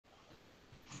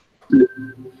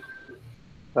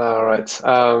All right.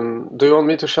 Do you want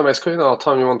me to share my screen, or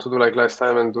Tom, you want to do like last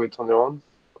time and do it on your own?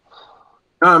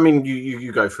 No, I mean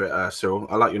you go for it, Cyril.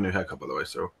 I like your new haircut, by the way,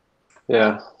 Cyril.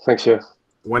 Yeah, thank you.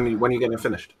 When are you getting it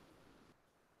finished?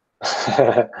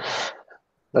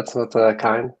 That's not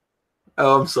kind.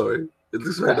 Oh, I'm sorry. It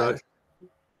looks very nice.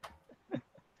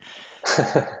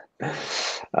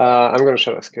 I'm going to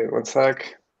share the screen. One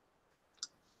sec.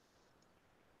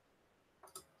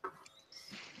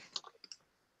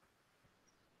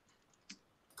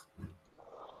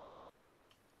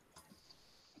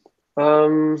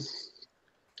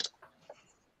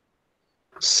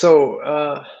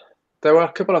 So there were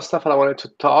a couple of stuff that I wanted to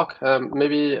talk.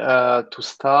 Maybe to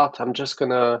start, I'm just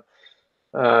gonna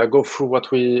go through what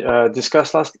we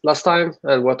discussed last time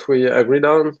and what we agreed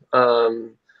on.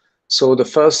 So the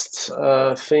first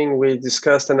thing we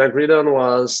discussed and agreed on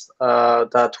was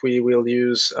that we will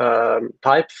use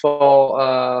type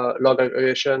for log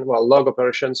aggregation, well, log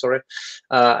operation, sorry,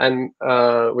 and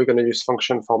we're going to use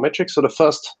function for metric. So the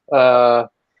first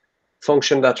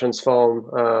function that transform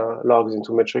logs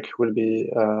into metric will be,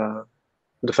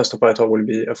 the first operator will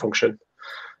be a function.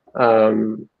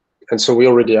 And so we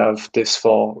already have this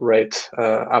for rate,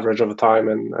 average over time,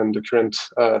 and the current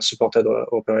supported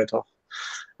operator.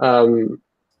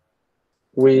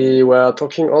 We were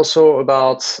talking also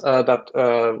about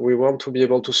that we want to be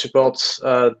able to support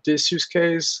this use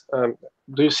case.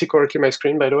 Do you see correctly my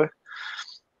screen, by the way?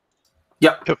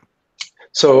 Yeah. Yep.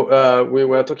 So we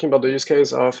were talking about the use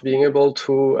case of being able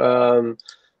to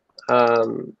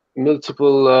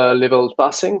multiple level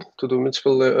passing, to do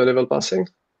multiple level passing.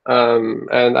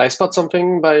 And I spot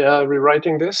something by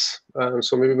rewriting this.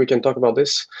 So maybe we can talk about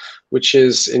this, which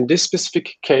is in this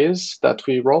specific case that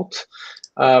we wrote,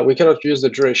 we cannot use the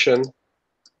duration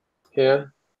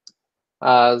here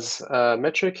as a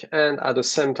metric and at the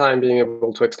same time being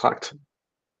able to extract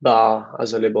bar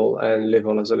as a label and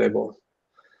level as a label.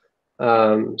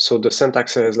 So the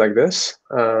syntax is like this.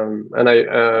 And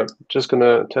I just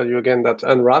gonna tell you again that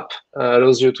unwrap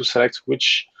allows you to select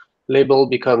which label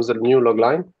becomes the new log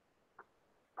line.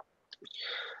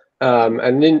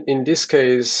 And in this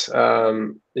case,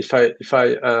 if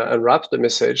I unwrap the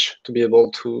message to be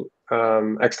able to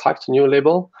extract a new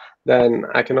label, then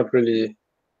I cannot really,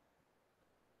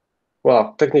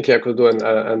 well, technically I could do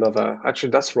another,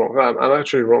 actually that's wrong. I'm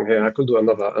actually wrong here. I could do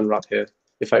another unwrap here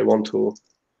if I want to.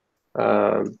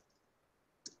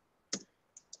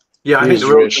 Yeah, I think the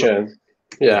duration.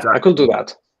 Yeah, exactly. I could do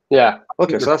that. Yeah.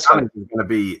 Okay, so that's fine. It's going to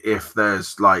be if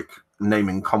there's like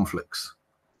naming conflicts,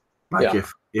 like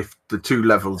if the two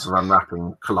levels of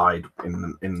unwrapping collide in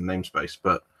the namespace,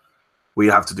 but we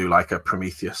have to do like a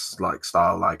Prometheus like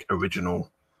style, like original.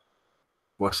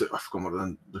 What's it? I forgot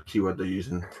what the keyword they're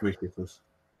using. Prometheus is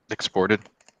exported.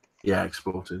 Yeah,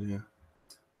 exported. Yeah.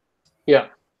 Yeah.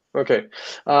 Okay.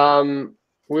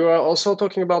 We were also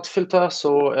talking about filter,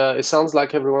 so it sounds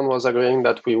like everyone was agreeing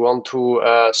that we want to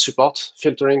support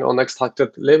filtering on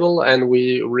extracted label, and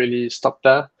we really stopped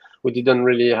there. We didn't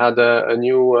really had a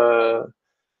new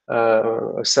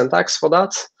syntax for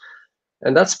that,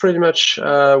 and that's pretty much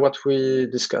what we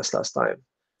discussed last time.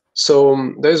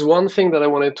 So there's one thing that I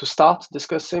wanted to start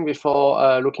discussing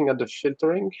before looking at the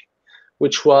filtering,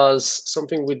 which was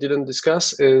something we didn't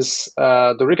discuss, is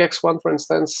the regex one, for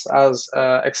instance, has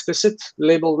explicit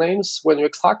label names when you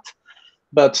extract,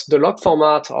 but the log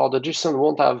format or the JSON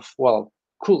won't have, well,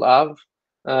 could have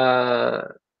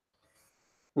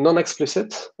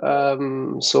non-explicit.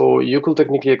 So you could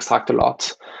technically extract a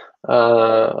lot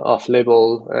of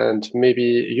label, and maybe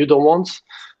you don't want.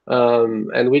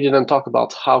 And we didn't talk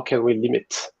about how can we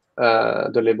limit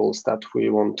the labels that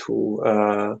we want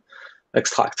to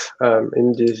extract.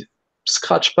 In the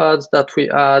scratch pads that we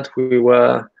had, we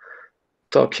were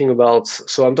talking about,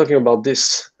 so I'm talking about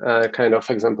this kind of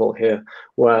example here,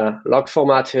 where log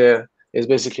format here is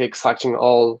basically extracting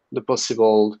all the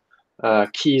possible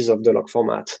keys of the log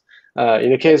format.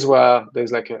 In a case where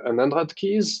there's like 100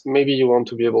 keys, maybe you want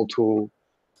to be able to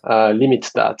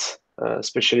limit that,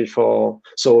 especially for,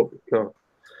 so, you know,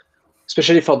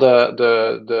 especially for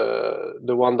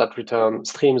the one that return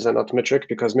streams and not metric,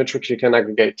 because metric you can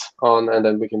aggregate on, and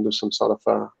then we can do some sort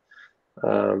of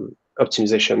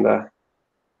optimization there.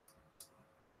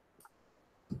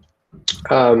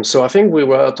 So I think we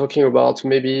were talking about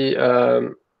maybe,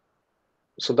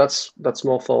 so that's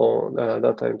more for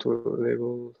data into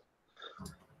label.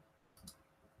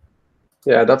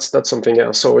 Yeah, that's something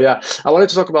else. So yeah, I wanted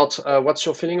to talk about what's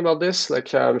your feeling about this? Like,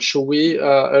 should we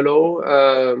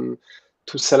allow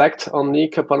to select only a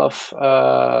couple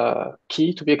of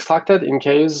key to be extracted in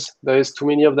case there is too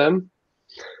many of them?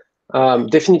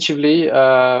 Definitively,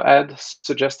 Ed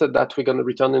suggested that we're going to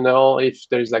return an error if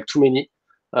there is like too many.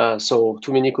 So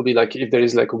too many could be like if there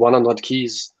is like 100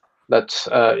 keys that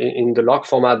in the log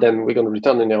format, then we're going to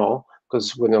return an error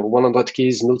because when 100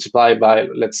 keys multiplied by,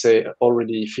 let's say,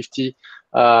 already 50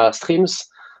 streams,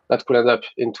 that could end up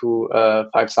into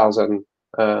 5,000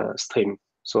 stream.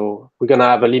 So we're going to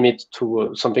have a limit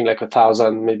to something like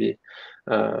 1,000 maybe,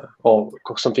 or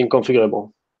something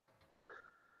configurable.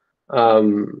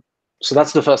 So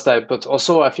that's the first type, but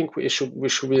also I think we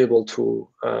should be able to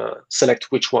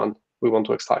select which one we want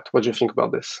to extract. What do you think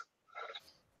about this?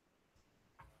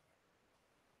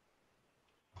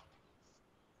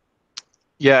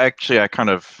 Yeah, actually, I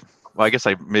guess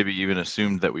I maybe even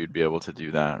assumed that we'd be able to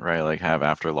do that, right? Like have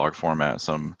after log format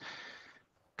some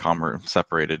comma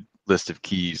separated list of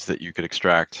keys that you could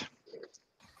extract.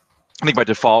 I think by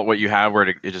default, what you have where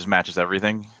it just matches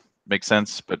everything makes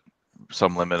sense, but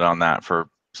some limit on that for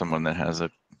someone that has I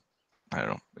don't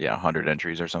know, 100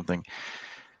 entries or something.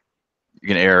 You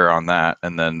can error on that,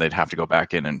 and then they'd have to go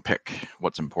back in and pick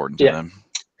what's important to them.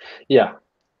 Yeah.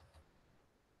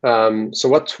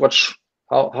 So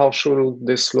how should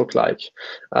this look like?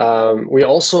 We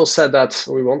also said that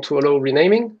we want to allow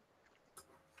renaming,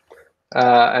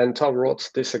 and Tom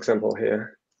wrote this example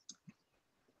here.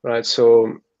 Right.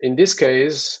 So in this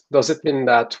case, does it mean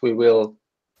that we will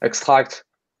extract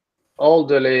all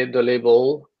the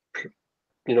label,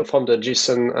 from the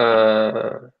JSON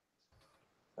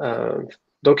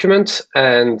document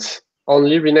and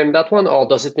only rename that one, or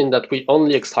does it mean that we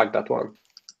only extract that one?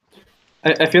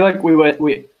 I feel like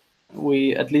we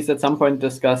at least at some point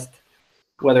discussed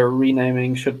whether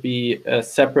renaming should be a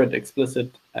separate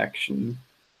explicit action.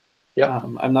 Yeah.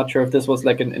 I'm not sure if this was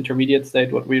like an intermediate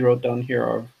state, what we wrote down here,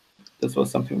 or this was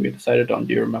something we decided on.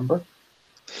 Do you remember?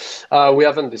 We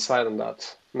haven't decided on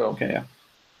that. No. Okay. Yeah.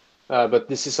 But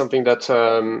this is something that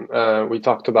we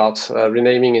talked about.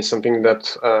 Renaming is something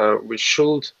that we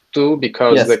should do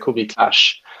because there could be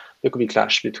clash. There could be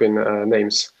clash between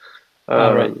names.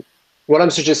 Right. What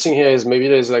I'm suggesting here is maybe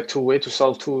there's like two ways to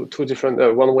solve two different.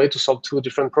 One way to solve two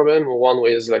different problems. One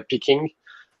way is like picking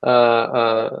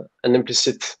an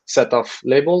implicit set of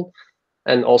label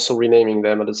and also renaming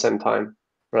them at the same time.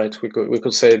 Right? We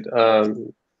could say I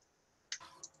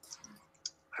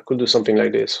could do something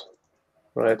like this.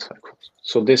 Right.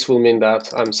 So this will mean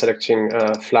that I'm selecting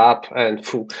flap and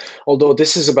foo. Although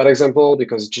this is a bad example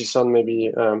because JSON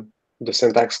maybe the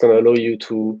syntax can allow you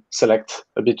to select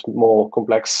a bit more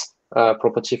complex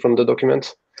property from the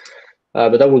document.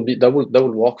 But that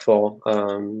would work for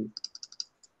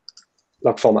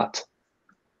log format.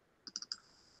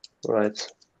 Right.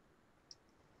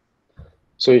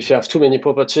 So if you have too many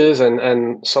properties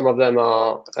and some of them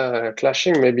are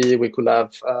clashing, maybe we could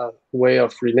have a way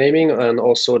of renaming and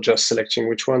also just selecting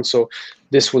which one. So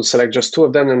this will select just two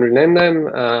of them and rename them,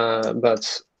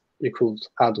 but you could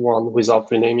add one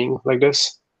without renaming like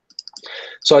this.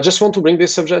 So I just want to bring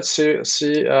this subject to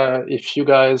see if you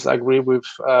guys agree with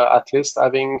at least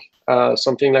having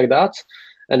something like that.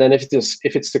 And then if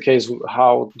it's the case,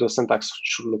 how the syntax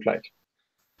should look like.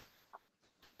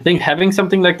 I think having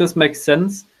something like this makes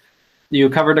sense.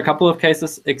 You covered a couple of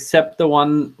cases, except the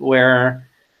one where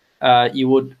you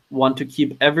would want to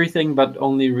keep everything but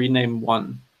only rename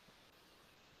one.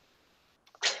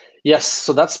 Yes,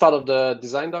 so that's part of the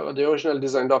design doc. The original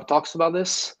design doc talks about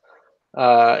this.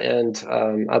 And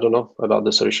I don't know about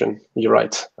the solution. You're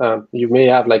right. You may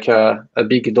have like a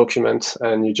big document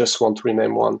and you just want to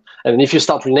rename one. And if you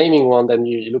start renaming one, then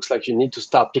it looks like you need to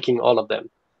start picking all of them.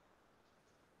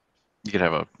 You could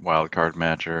have a wildcard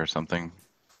matcher or something.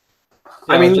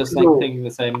 Yeah, I mean, just like thinking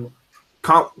the same.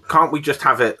 Can't we just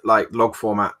have it like log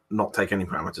format, not take any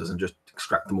parameters, and just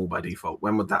extract them all by default?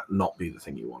 When would that not be the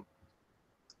thing you want?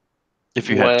 If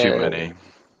you had too many.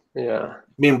 Yeah. I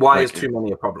mean, why is too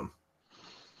many a problem?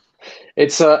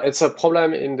 It's a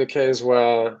problem in the case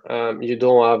where you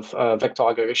don't have vector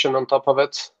aggregation on top of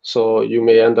it, so you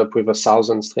may end up with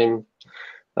 1,000 stream.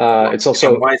 It's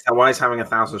also why is having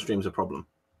 1,000 streams a problem?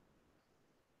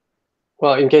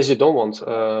 Well, in case you don't want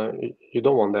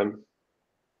them.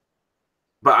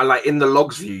 But like in the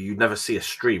logs view, you never see a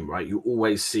stream, right? You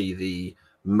always see the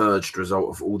merged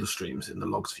result of all the streams in the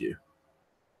logs view.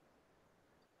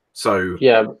 So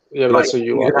like, so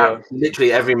you could have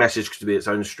literally every message could be its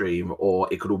own stream, or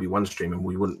it could all be one stream, and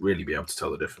we wouldn't really be able to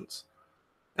tell the difference.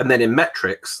 And then in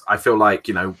metrics, I feel like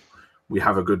we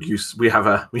have a good use. We have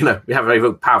a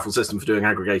very powerful system for doing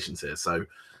aggregations here. So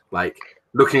like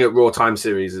looking at raw time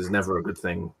series is never a good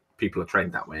thing. People are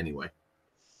trained that way anyway.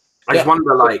 I just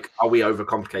wonder, like, are we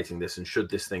overcomplicating this, and should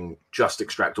this thing just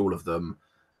extract all of them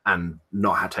and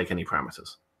not take any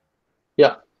parameters?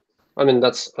 Yeah, I mean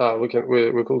that's we could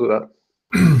do that.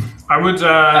 I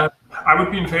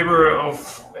would be in favor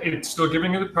of it still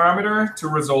giving it a parameter to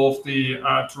resolve the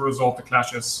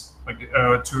clashes, like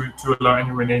to allow any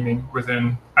renaming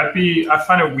within. I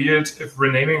find it weird if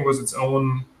renaming was its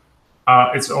own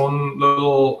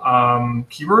little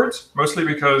keyword, mostly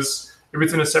because if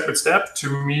it's in a separate step, to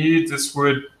me this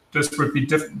would be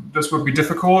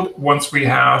difficult once we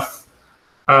have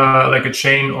like a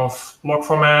chain of log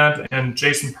format and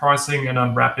JSON parsing and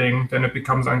unwrapping. Then it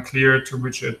becomes unclear to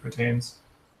which it pertains.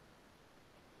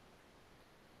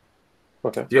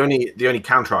 Okay. The only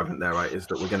counter argument there, right, is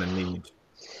that we're going to need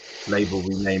label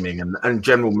renaming and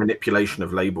general manipulation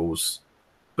of labels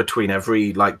between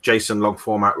every, like, JSON, log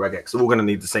format, regex. They're all going to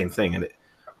need the same thing, and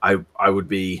I would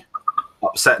be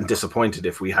upset and disappointed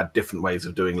if we had different ways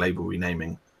of doing label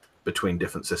renaming between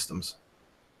different systems.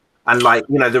 And, like,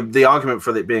 you know, the argument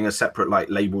for it being a separate, like,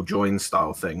 label join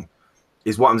style thing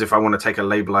is what happens if I want to take a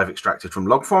label I've extracted from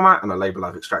log format and a label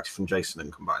I've extracted from JSON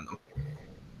and combine them.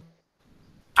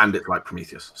 And it's like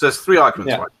Prometheus. So there's three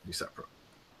arguments why it can be separate.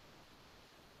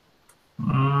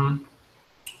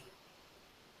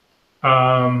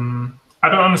 I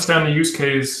don't understand the use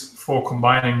case for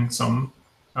combining some.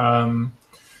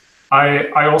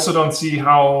 I also don't see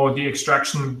how the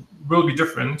extraction will be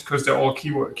different because they're all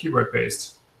keyword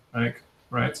based. Like,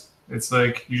 right? It's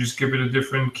like you just give it a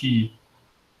different key.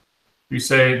 You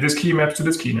say this key maps to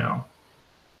this key now.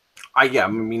 Yeah, I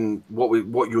mean, what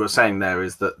you were saying there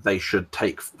is that they should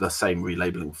take the same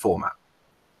relabeling format.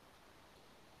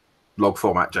 Log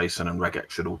format, JSON, and regex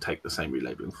should all take the same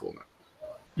relabeling format.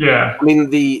 Yeah. I mean,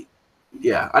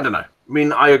 I don't know. I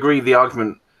mean, I agree. The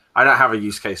argument, I don't have a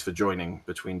use case for joining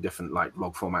between different, like,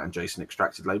 log format and JSON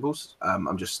extracted labels.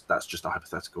 That's just a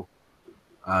hypothetical.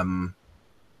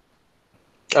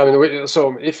 I mean,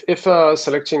 so if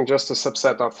selecting just a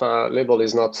subset of label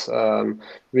is not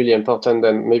really important,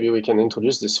 then maybe we can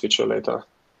introduce this feature later.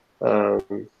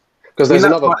 Because there's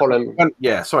another problem.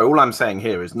 Yeah, sorry. All I'm saying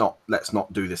here is let's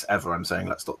not do this ever. I'm saying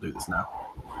let's not do this now.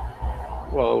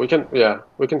 Well, we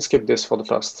can skip this for the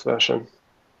first version.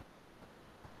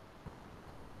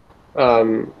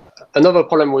 Another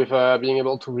problem with being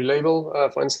able to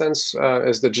relabel, for instance,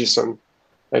 is the JSON.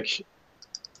 Like,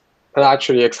 and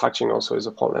actually extracting also is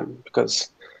a problem because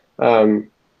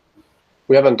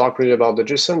we haven't talked really about the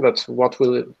JSON, but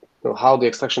how the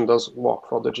extraction does work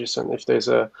for the JSON. If there's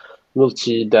a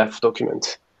multi-def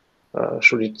document,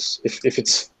 should it, if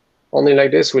it's only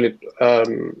like this, will it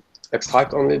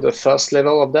extract only the first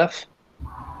level of def?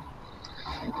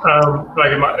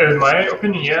 Like in my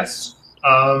opinion, yes.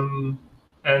 And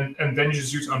then you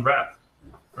just use unwrap,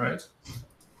 right?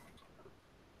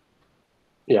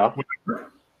 Yeah.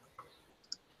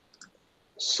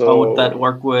 So how would that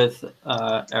work with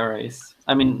arrays?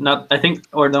 I mean, I think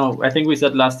we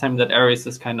said last time that arrays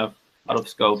is kind of out of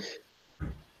scope.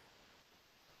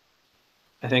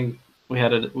 I think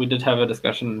we did have a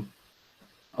discussion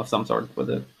of some sort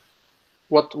with it.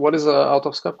 What is out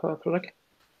of scope, Frederick?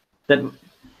 That,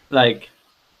 like,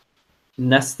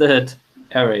 nested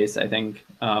arrays, I think,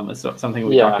 is something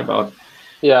we talked about.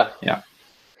 Yeah.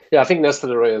 I think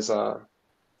nested array is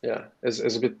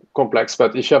is a bit complex,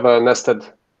 but if you have a nested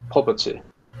property,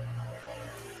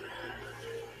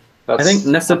 I think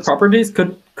nested properties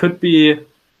could be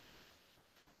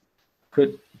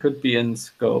in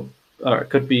scope, or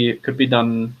could be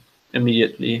done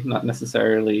immediately, not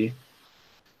necessarily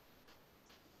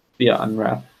via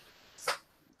unwrap.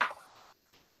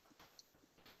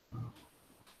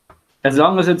 As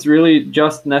long as it's really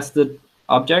just nested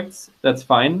objects, that's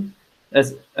fine.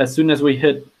 As soon as we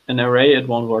hit an array, it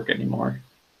won't work anymore.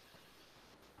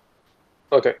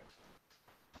 Okay.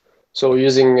 So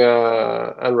using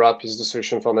unwrap is the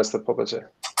solution for nested property.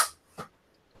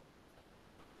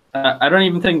 I don't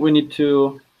even think we need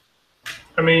to.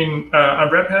 I mean,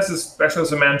 unwrap has a special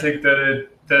semantic that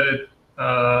it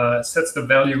sets the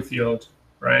value field,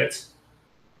 right?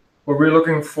 What we're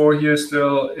looking for here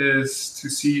still is to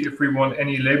see if we want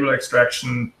any label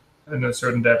extraction in a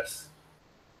certain depth.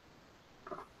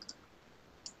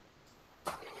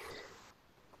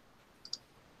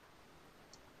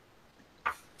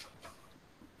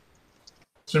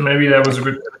 So maybe that was a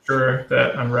good picture,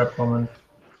 that unwrap comment.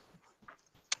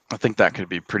 I think that could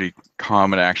be pretty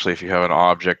common, actually, if you have an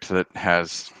object that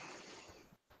has,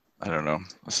 I don't know,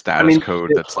 a status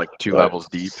code that's like 2 levels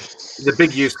deep. The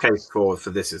big use case for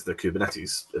this is the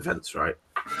Kubernetes events, right?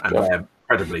 And they're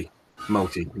incredibly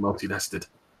multi-nested.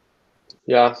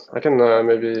 Yeah, I can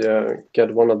maybe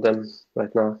get one of them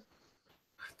right now.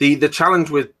 The challenge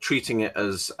with treating it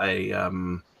as a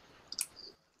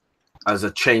as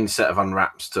a chain set of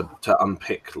unwraps to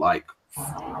unpick like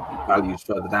values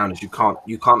further down, is you can't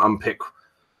unpick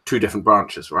two different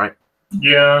branches, right?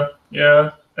 Yeah.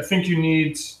 I think you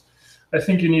need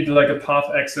like a path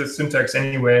access syntax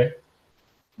anyway,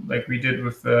 like we did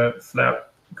with the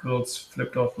flap equals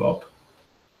flip.flop.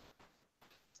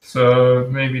 So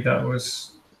maybe that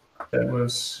was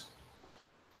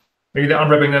maybe the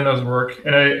unwrapping then doesn't work,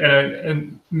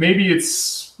 and maybe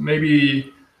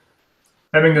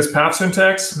having this path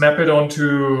syntax, map it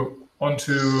onto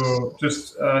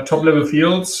just top level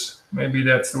fields. Maybe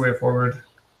that's the way forward.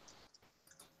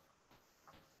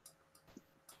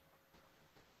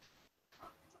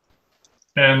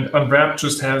 And unwrap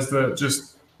just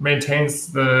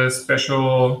maintains the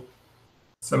special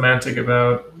semantic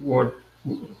about what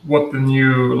the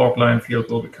new logline field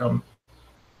will become.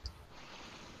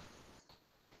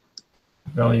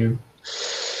 Value.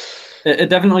 It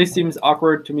definitely seems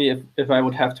awkward to me if I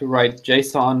would have to write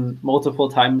JSON multiple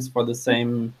times for the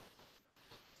same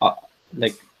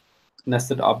like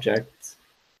nested objects.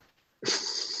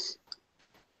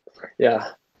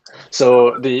 Yeah.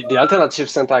 So the alternative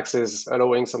syntax is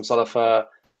allowing some sort of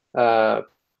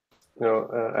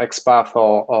XPath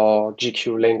or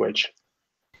GQ language,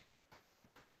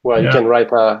 where you can write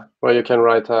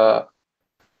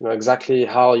exactly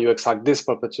how you extract this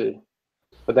property,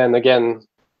 but then again,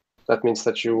 that means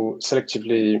that you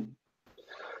selectively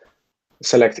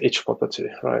select each property,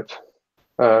 right?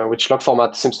 Which log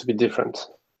format seems to be different.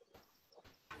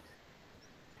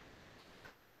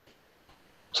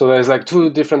 So there's like two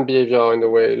different behavior in the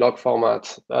way log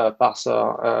format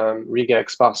parser,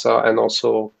 regex parser, and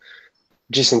also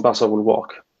JSON parser will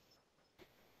work.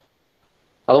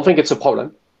 I don't think it's a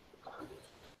problem.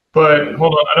 But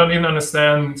hold on, I don't even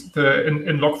understand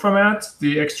in log format,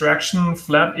 the extraction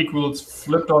flap equals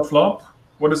flip.flop.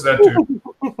 What does that do?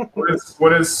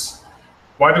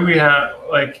 Why do we have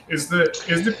like is the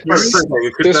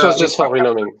query? This was just for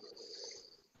renaming.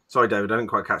 Sorry, David, I didn't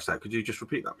quite catch that. Could you just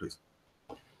repeat that, please?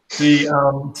 The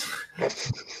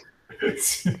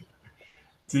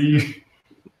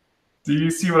do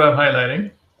you see what I'm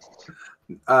highlighting?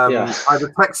 Yeah.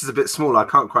 The text is a bit small. I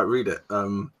can't quite read it.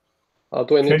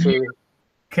 Do I need to?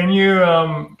 Can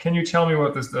you tell me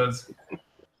what this does?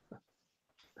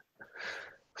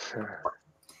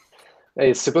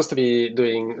 It's supposed to be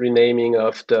doing renaming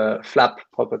of the flap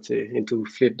property into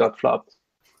flip.flop.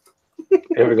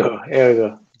 Here we go.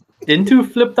 Into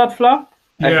flip.flop?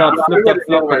 Yeah, I thought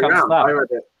flip.flop becomes flap.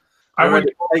 I read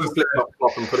it take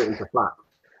flip.flop and put it into flap.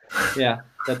 Yeah,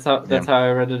 that's how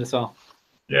I read it as well.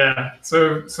 Yeah,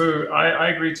 so I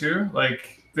agree too.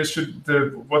 Like this should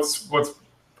what's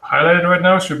highlighted right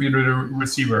now should be the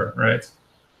receiver, right?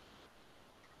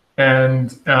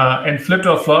 And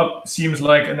flip.flop seems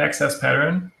like an access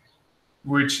pattern,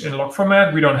 which in log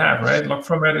format we don't have, right? Log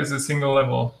format is a single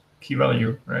level key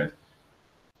value, right?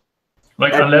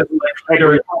 Like unless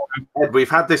Ed, we've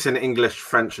had this in English,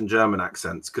 French, and German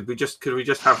accents. Could we just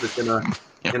have this in an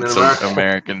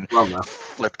American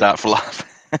flip.flop?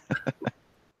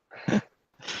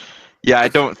 Yeah, I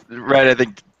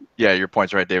think your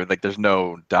point's right, David. Like there's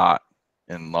no dot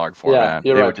in log format.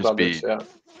 Yeah, it right, would just be yeah.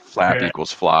 flap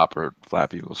equals flop or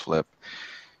flap equals flip.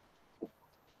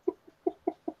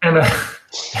 And all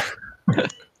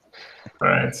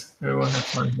right, we'll have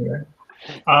fun here.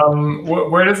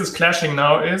 Where this is clashing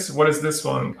now is what is this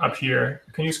one up here?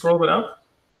 Can you scroll it up?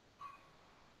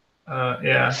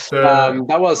 Yeah.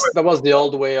 That was the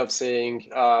old way of saying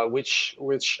which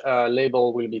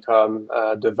label will become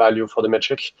the value for the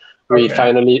metric. We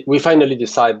finally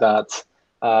decide that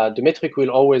the metric will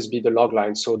always be the log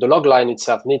line. So the log line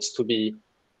itself needs to be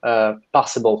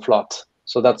parsable float.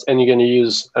 So and you're going to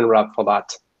use unwrap for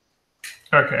that.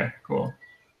 Okay, cool.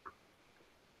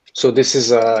 So this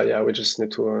is we just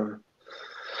need to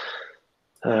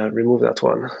remove that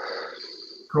one.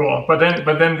 Cool, but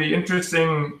then the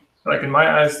interesting, like in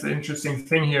my eyes, the interesting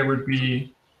thing here would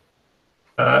be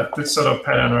this sort of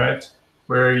pattern, right?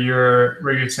 Where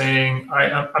you're saying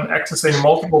I'm accessing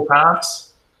multiple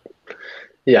paths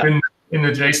in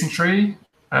the JSON tree,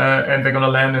 and they're gonna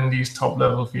land in these top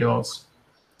level fields.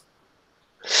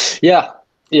 Yeah.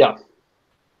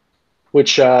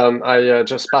 Which I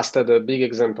just pasted a big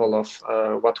example of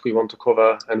what we want to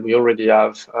cover, and we already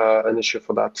have an issue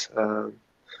for that,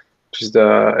 which is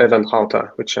the event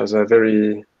router, which has a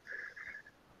very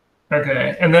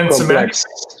and then complex.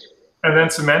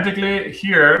 Semantically,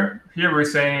 here we're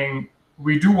saying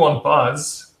we do want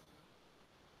buzz,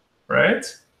 right?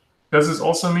 Does this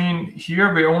also mean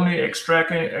here we're only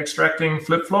extracting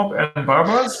flip flop and bar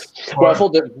buzz?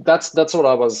 Well, that's what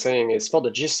I was saying. Is for the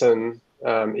JSON.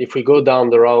 if we go down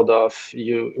the road of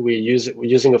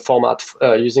using a format,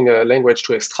 using a language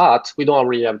to extract, we don't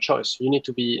really have a choice. You need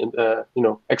to be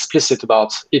explicit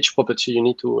about each property you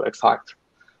need to extract.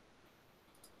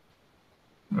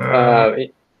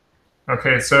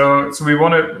 Okay, so we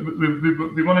want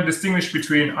to distinguish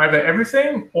between either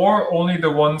everything or only the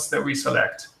ones that we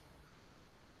select,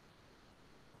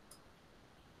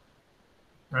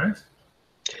 right?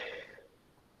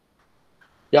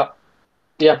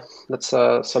 Yeah. Let's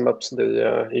sum up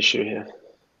the issue here.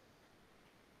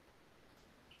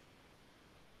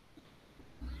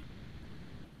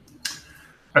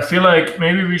 I feel like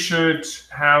maybe we should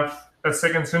have a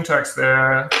second syntax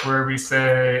there where we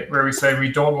say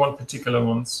we don't want particular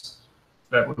ones.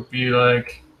 That would be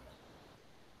like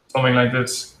something like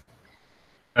this.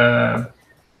 Yeah,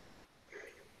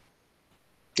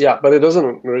 but it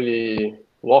doesn't really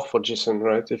work for JSON,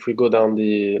 right? If we go down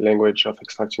the language of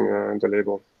extracting the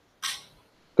label,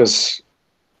 because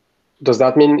does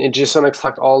that mean in JSON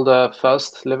extract all the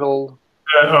first level?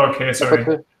 Okay,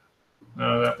 sorry.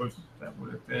 No, that would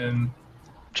have been.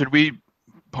 Should we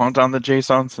punt on the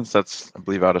JSON since that's, I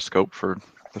believe, out of scope for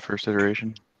the first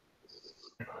iteration?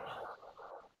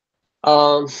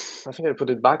 I think I put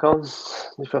it back on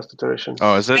the first iteration.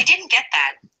 Oh, is it? I didn't get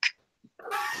that.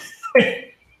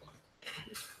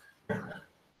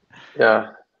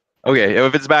 Yeah. Okay,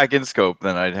 if it's back in scope,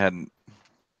 then I hadn't.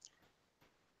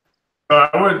 I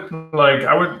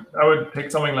would pick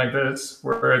something like this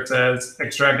where it says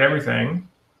extract everything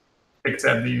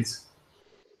except these.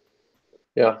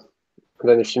 Yeah. And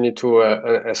then if you need to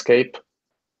escape,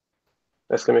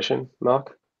 exclamation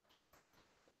mark.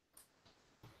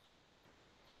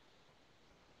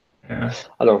 Yeah.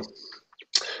 I don't know.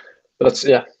 But that's,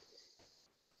 yeah.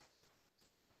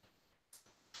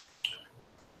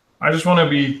 I just want to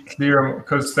be clear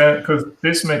because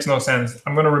this makes no sense.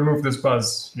 I'm going to remove this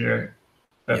buzz here.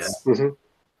 That's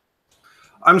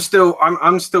I'm still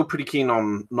pretty keen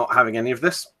on not having any of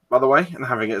this, by the way, and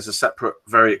having it as a separate,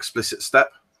 very explicit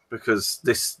step, because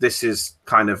this is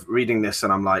kind of reading this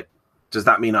and I'm like, does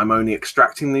that mean I'm only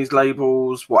extracting these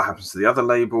labels? What happens to the other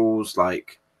labels?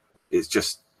 Like, it's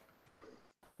just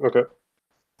okay.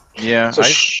 Yeah. So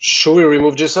should we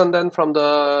remove JSON then from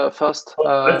the first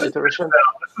iteration?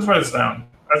 Let's just write this down.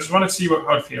 I just want to see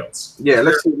how it feels. Yeah,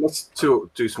 let's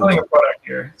do some product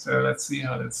here. So let's see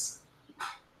how this.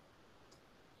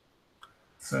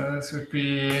 So this would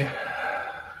be,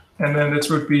 and then this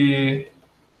would be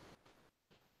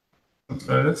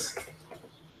this.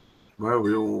 Where are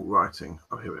we all writing?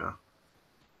 Oh, here we are.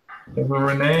 We'll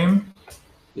rename.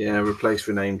 Yeah, replace,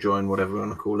 rename, join, whatever you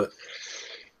want to call it.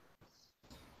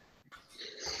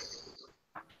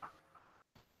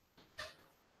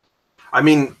 I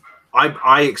mean,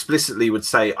 I explicitly would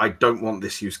say I don't want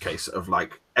this use case of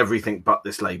like everything but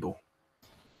this label.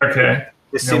 Okay.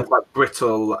 This seems like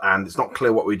brittle, and it's not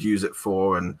clear what we'd use it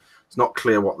for, and it's not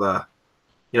clear what the,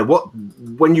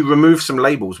 when you remove some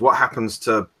labels, what happens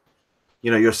to,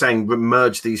 you're saying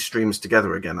merge these streams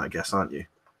together again, I guess, aren't you?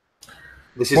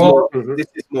 This is more. This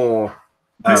is more.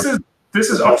 This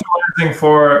is optimizing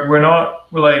for. We're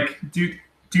not like. Do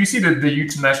you see the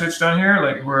use message down here?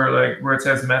 Like where it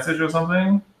says message or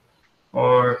something,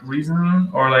 or reason,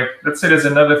 or like let's say there's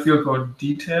another field called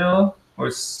detail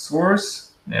or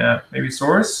source. Yeah, maybe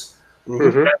source.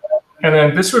 And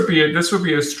then this would be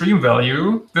a stream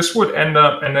value. This would end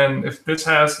up, and then if this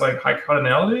has like high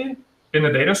cardinality in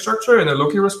the data structure in the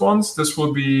Loki response, this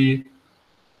will be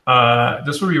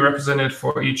represented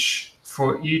for each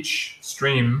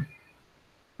stream,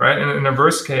 right? And in a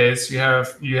verse case, you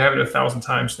have it 1,000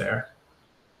 times there.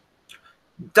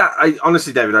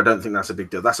 Honestly, David, I don't think that's a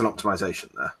big deal. That's an optimization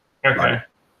there. Okay. Like,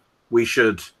 we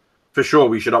should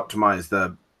optimize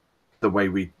the way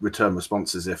we return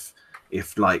responses if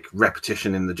like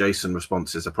repetition in the JSON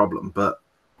response is a problem. But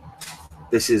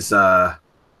this is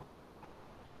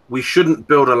we shouldn't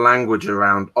build a language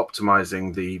around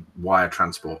optimizing the wire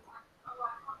transport.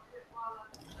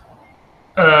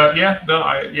 It's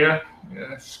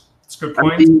a good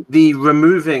point. The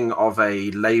removing of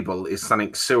a label is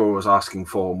something Cyril was asking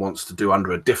for and wants to do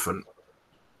under a different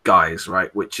guise,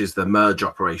 right? Which is the merge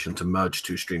operation to merge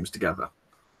two streams together.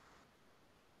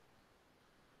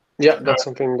 Yeah, that's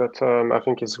something that I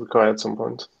think is required at some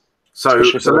point. So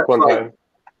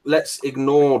let's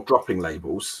ignore dropping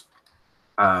labels.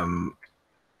 I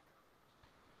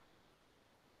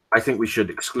think we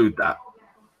should exclude that.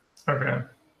 Okay.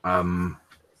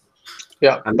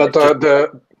 Yeah, but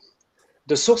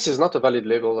the source is not a valid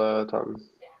label, Tom,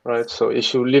 right? So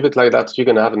if you leave it like that, you're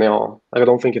gonna have an error. I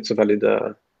don't think it's a valid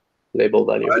label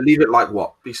value. Leave it like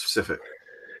what? Be specific.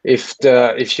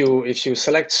 if you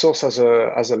select source as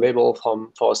a label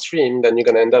for a stream, then you're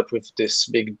going to end up with this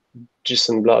big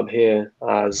JSON blob here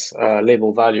as a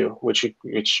label value, which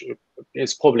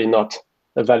is probably not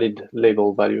a valid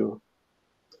label value.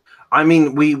 I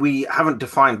mean, we haven't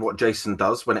defined what JSON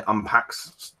does when it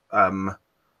unpacks,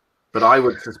 but I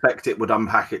would suspect it would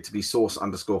unpack it to be source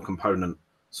underscore component,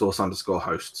 source underscore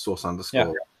host, source underscore.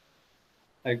 Yeah.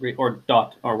 I agree, or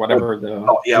dot, or whatever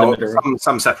or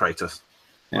some separators.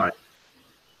 Yeah. Right.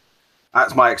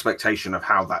 That's my expectation of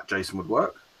how that JSON would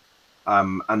work,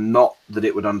 and not that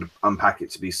it would unpack it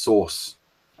to be source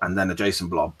and then a JSON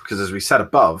blob, because as we said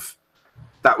above,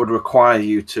 that would require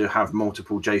you to have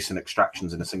multiple JSON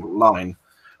extractions in a single line,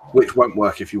 which won't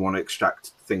work if you want to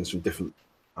extract things from different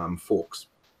forks.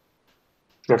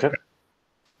 Okay.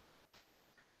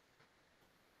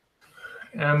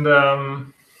 And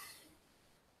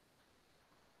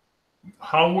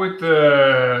how would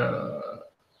the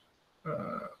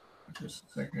just a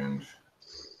second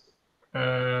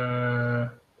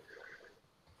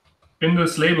in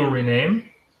this label rename,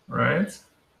 right?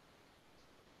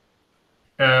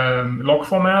 Log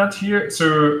format here.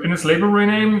 So in this label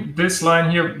rename, this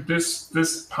line here,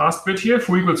 this past bit here,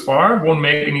 foo equals bar, won't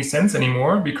make any sense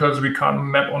anymore because we can't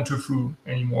map onto foo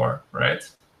anymore, right?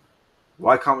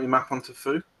 Why can't we map onto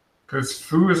foo? Because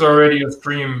foo is already a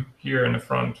stream here in the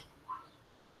front.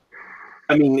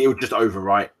 I mean, it would just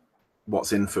overwrite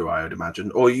what's in foo, I would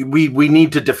imagine. Or we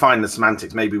need to define the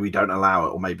semantics. Maybe we don't allow it,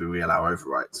 or maybe we allow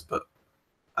overwrites. But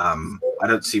I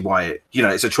don't see why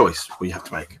it's a choice we have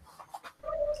to make.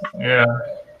 Yeah.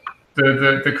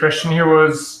 The question here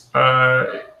was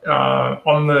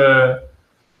on the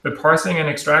parsing and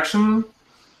extraction.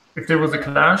 If there was a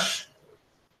clash,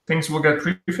 things will get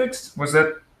prefixed. Was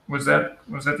that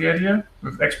the idea?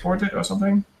 With exported or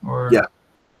something? Or yeah.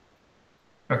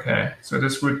 Okay, so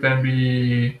this would then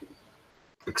be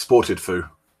exported foo.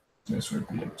 This would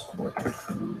be exported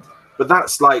foo. But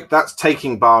that's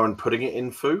taking bar and putting it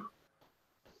in foo,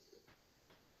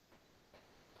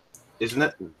 isn't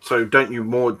it? So don't you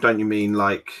mean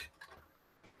like?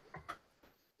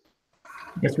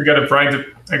 I guess we got to write it.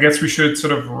 I guess we should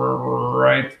sort of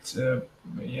write.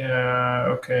 Yeah.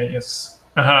 Okay. Yes.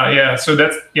 Yeah. So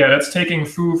that's taking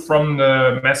foo from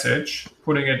the message,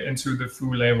 putting it into the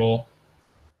foo label.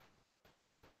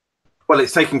 Well,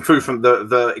 it's taking foo from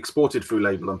the exported foo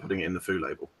label and putting it in the foo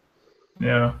label.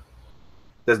 Yeah.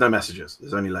 There's no messages.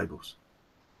 There's only labels.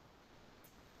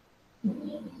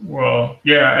 Well,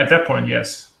 yeah. At that point,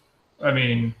 yes. I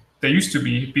mean, there used to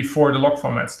be before the log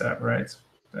format step, right?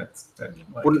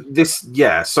 Well, this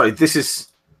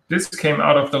came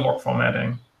out of the log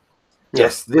formatting.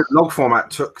 Yes, the log format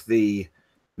took the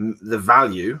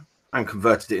value and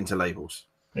converted it into labels.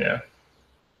 Yeah.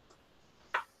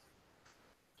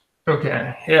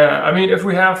 Okay. Yeah. I mean, if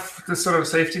we have this sort of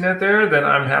safety net there, then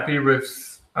I'm happy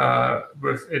with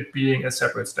it being a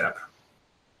separate step.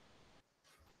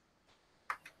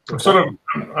 Okay.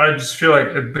 I just feel like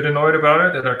a bit annoyed about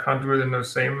it that I can't do it in the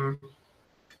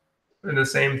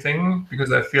same thing,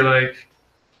 because I feel like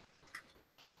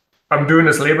I'm doing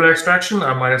this label extraction.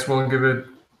 I might as well give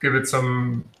it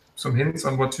some hints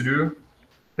on what to do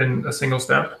in a single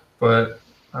step. But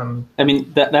I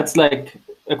mean, that's like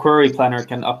a query planner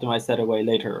can optimize that away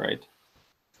later, right?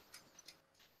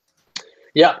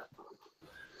 Yeah.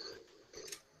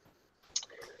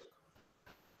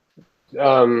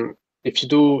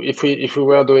 If we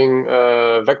were doing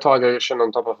vector aggregation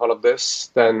on top of all of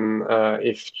this, then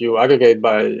if you aggregate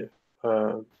by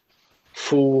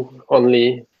foo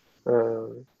only,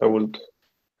 you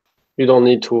don't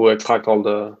need to extract all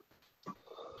the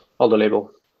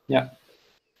label. Yeah.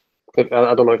 I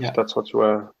don't know if that's what you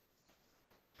were.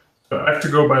 So I have to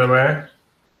go, by the way.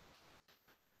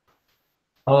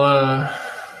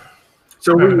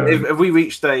 So have we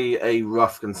reached a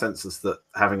rough consensus that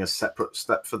having a separate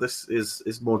step for this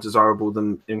is more desirable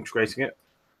than integrating it,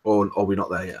 or are we not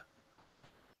there yet?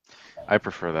 I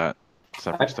prefer that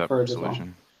separate step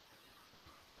solution.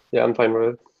 Yeah, I'm fine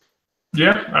with it.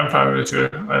 Yeah, I'm fine with it too.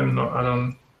 I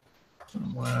don't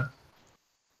want.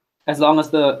 As long as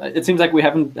it seems like we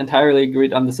haven't entirely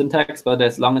agreed on the syntax, but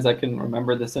as long as I can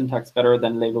remember the syntax better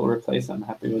than label replace, I'm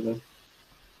happy with it.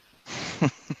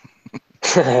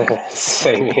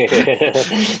 Same here.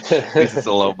 This is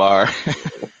a low bar. Hold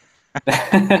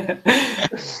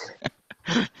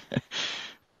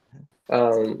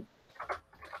on.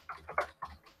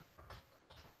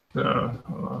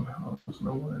 There's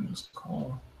no one in this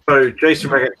call. So JSON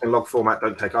regex and log format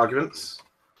don't take arguments,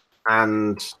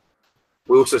 and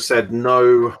we also said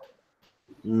no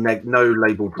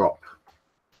label drop.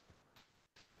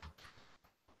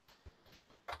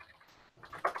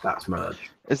 That's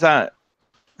merge. Is that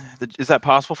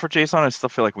possible for JSON? I still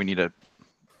feel like we need a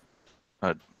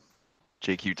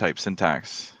JQ type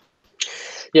syntax.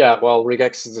 Yeah, well,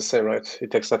 regex is the same, right? It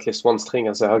takes at least one string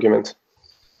as the argument.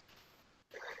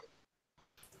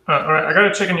 All right, I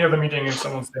gotta check in the other meeting if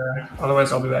someone's there.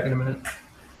 Otherwise, I'll be back in a minute.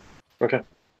 Okay.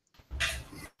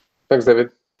 Thanks,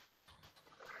 David.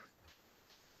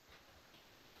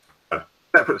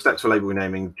 Separate steps for label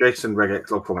renaming. JSON,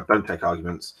 regex, log format don't take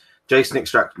arguments. JSON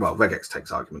extract, well, regex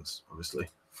takes arguments, obviously.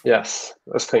 Yes,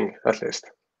 a string at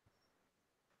least.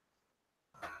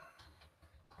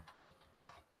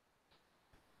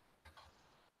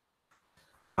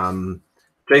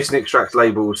 JSON extracts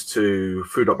labels to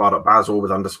foo.bar.baz all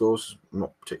with underscores. I'm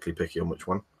not particularly picky on which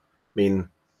one. I mean,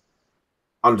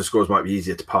 underscores might be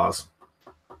easier to parse.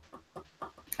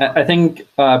 I think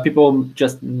people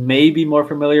just may be more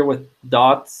familiar with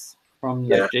dots from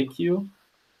the JQ.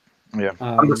 Yeah.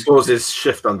 Underscores is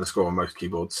shift underscore on most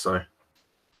keyboards, so it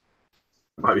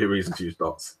might be a reason to use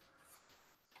dots.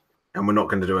 And we're not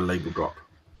going to do a label drop.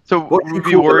 So What would you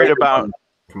be worried about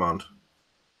command?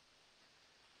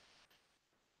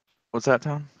 What's that,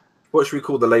 Tom? What should we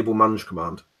call the label munge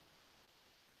command?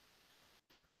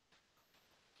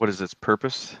 What is its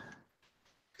purpose?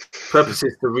 Purpose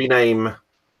is to rename,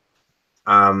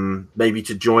 maybe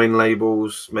to join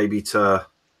labels, maybe to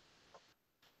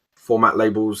format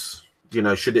labels. You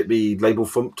know, should it be label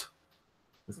fumped?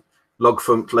 Log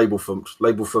fumped, label fumped.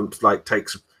 Label fumped like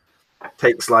takes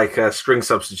like string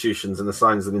substitutions and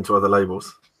assigns them into other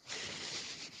labels.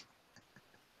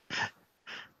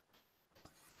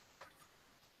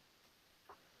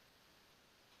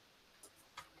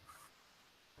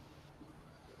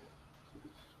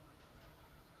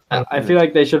 I feel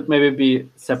like they should maybe be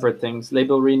separate things.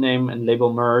 Label rename and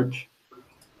label merge.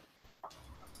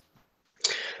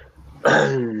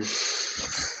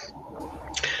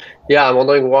 Yeah, I'm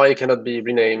wondering why it cannot be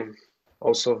renamed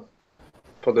also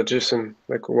for the JSON.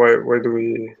 Like, why do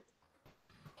we...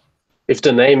 If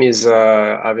the name is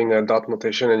having a dot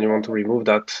notation and you want to remove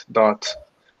that dot,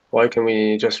 why can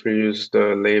we just reuse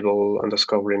the label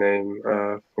underscore rename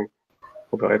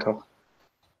operator?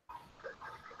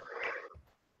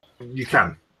 You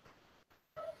can.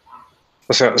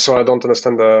 So I don't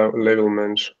understand the label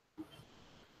mange.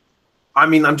 I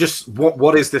mean, I'm just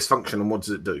what is this function and what does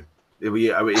it do?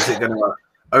 Is it going to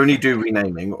only do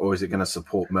renaming, or is it going to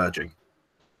support merging,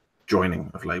 joining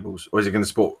of labels, or is it going to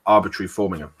support arbitrary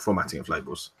formatting of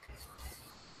labels?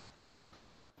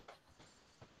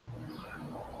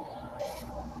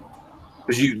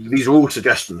 Because these are all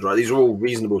suggestions, right? These are all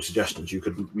reasonable suggestions. You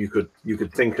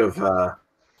could think of,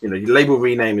 your label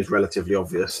rename is relatively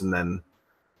obvious, and then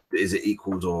is it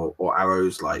equals or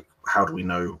arrows? Like, how do we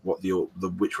know what the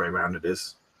which way around it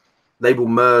is? Label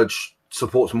merge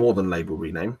supports more than label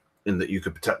rename, in that you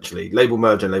could potentially label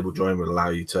merge and label join will allow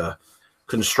you to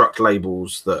construct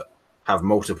labels that have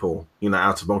multiple,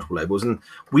 out of multiple labels. And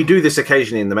we do this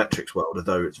occasionally in the metrics world,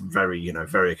 although it's very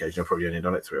occasional. I've probably only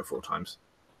done it 3 or 4 times.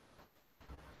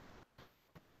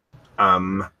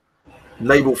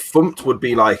 Label fumped would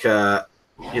be like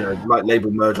like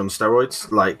label merge on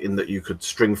steroids, like in that you could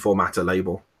string format a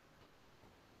label.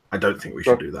 I don't think we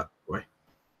should do that way.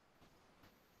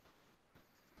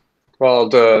 Well,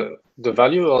 the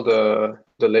value or the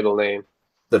label name?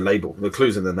 The label. The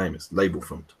clues in the name is label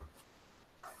fumped.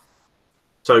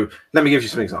 So let me give you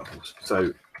some examples.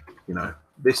 So,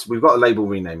 we've got a label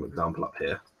rename example up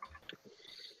here.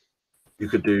 You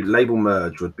could do label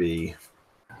merge would be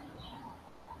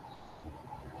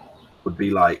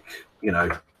like,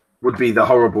 would be the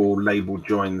horrible label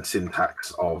join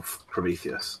syntax of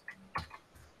Prometheus.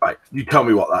 Right, you tell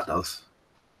me what that does.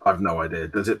 I've no idea.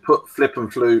 Does it put flip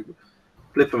and foo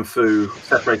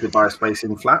separated by a space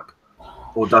in flap?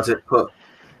 Or does it put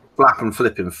flap and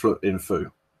flip in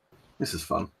foo? This is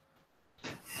fun.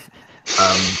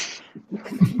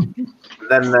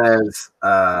 Then there's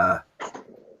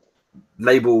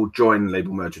label join,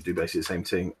 label merge would do basically the same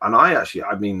thing. And a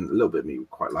little bit of me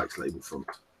quite likes label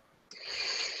fumped.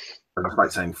 And I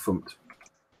like saying fumped,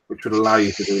 which would allow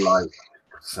you to do like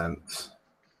 %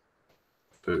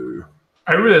 foo.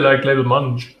 I really like label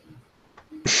munge.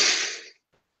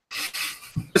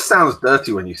 It sounds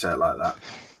dirty when you say it like that.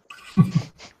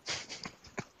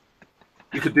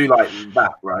 You could do like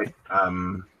that, right?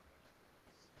 Oh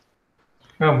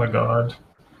my god.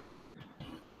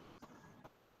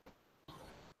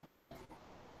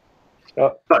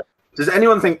 So, does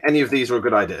anyone think any of these are a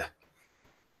good idea?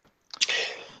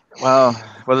 Well,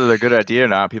 whether they're a good idea or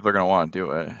not, people are going to want to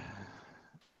do it.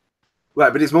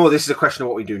 Right, but it's more. This is a question of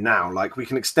what we do now. Like we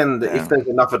can extend if there's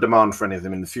enough demand for any of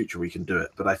them in the future, we can do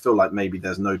it. But I feel like maybe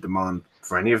there's no demand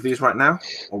for any of these right now,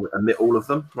 or omit all of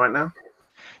them right now.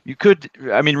 You could,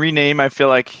 I mean, rename, I feel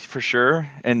like for sure,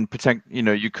 and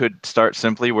you could start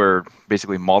simply where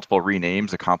basically multiple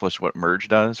renames accomplish what merge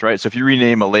does, right? So if you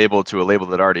rename a label to a label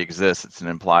that already exists, it's an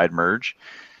implied merge.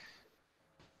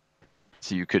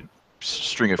 So you could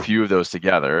string a few of those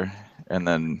together, and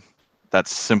then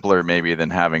that's simpler maybe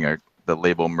than having the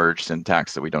label merge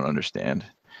syntax that we don't understand.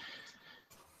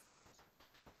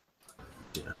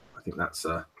 Yeah, I think that's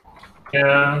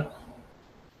yeah.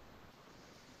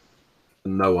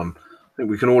 No one. I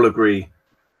think we can all agree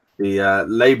the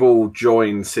label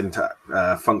join syntax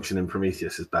function in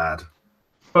Prometheus is bad.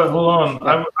 But hold on,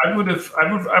 yeah. I would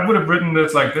have written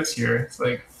this like this here. It's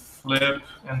like flip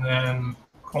and then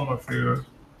comma foo.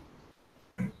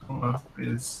 And comma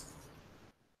is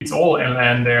it's all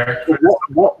ln there.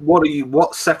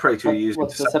 What separator are you using?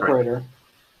 What's the separator?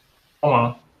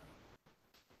 Comma.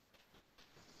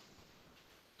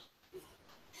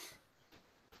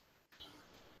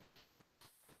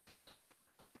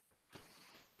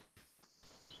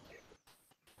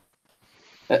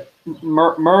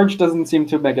 Merge doesn't seem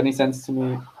to make any sense to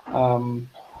me.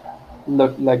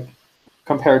 Look like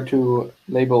compared to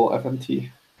label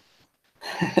FMT.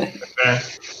 Okay.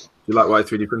 You like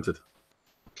Y3D printed?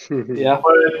 Yeah.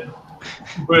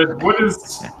 But what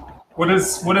does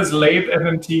lab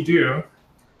FMT do?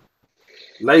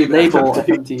 Label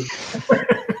FMT.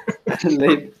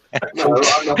 Lab. No,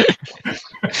 I'm not.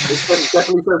 It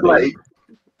definitely says lab.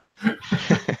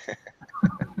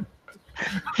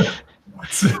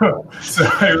 So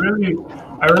I really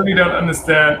don't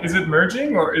understand. Is it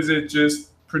merging or is it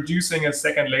just producing a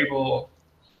second label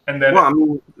and then? Well, I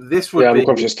mean, this would be. I'm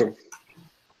confused too.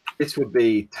 This would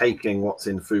be taking what's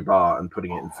in foo bar and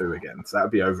putting it in foo again. So that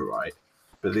would be overwrite.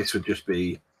 But this would just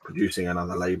be producing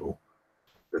another label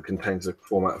that contains a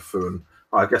format of foo and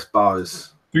I guess bar is.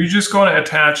 So you're just going to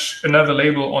attach another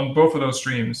label on both of those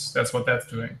streams. That's what that's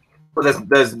doing. But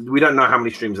there's we don't know how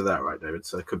many streams are there, right, David?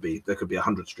 So there could be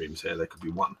 100 streams here. There could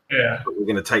be one. Yeah. But we're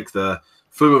going to take the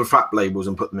foo and flap labels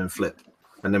and put them in flip,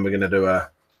 and then we're going to do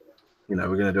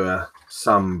a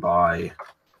sum by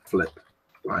flip,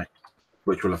 right?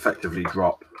 Which will effectively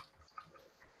drop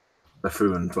the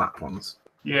foo and flap ones.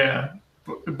 Yeah,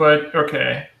 but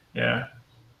okay, yeah.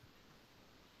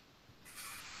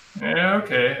 Yeah,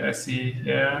 okay, I see.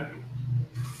 Yeah,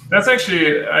 that's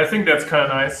actually, I think that's kind of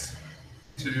nice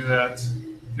to do that.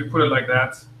 If you put it like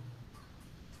that.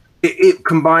 It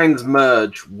combines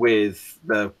merge with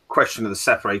the question of the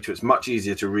separator. It's much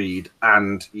easier to read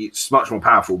and it's much more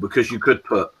powerful because you could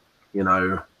put,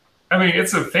 I mean,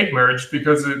 it's a fake merge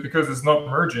because it's not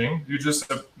merging. You're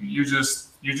just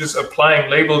applying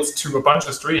labels to a bunch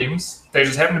of streams. They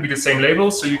just happen to be the same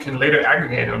labels, so you can later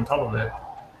aggregate it on top of it.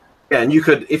 Yeah, and you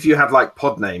could, if you had like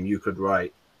pod name, you could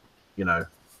write,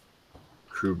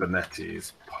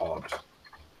 Kubernetes pod,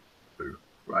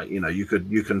 right?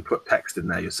 You can put text in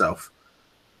there yourself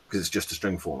because it's just a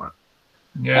string format.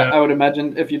 Yeah, I would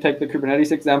imagine if you take the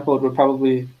Kubernetes example, it would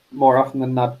probably more often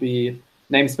than not be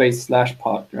namespace /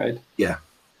 pod, right? Yeah,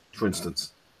 for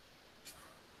instance.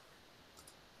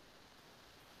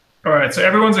 All right, so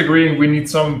everyone's agreeing we need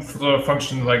some sort of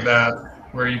function like that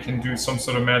where you can do some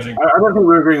sort of magic. I don't think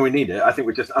we're agreeing we need it. I think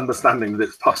we're just understanding that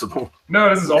it's possible. No,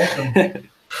 this is awesome.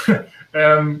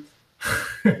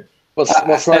 What's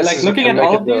nice like looking at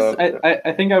all of these,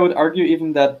 I think I would argue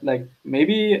even that like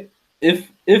maybe if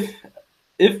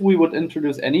we would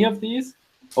introduce any of these,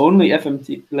 only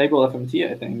FMT label FMT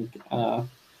I think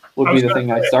would be the thing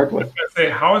I start with. I was gonna say,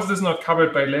 how is this not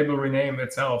covered by label rename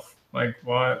itself? Like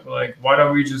why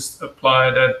don't we just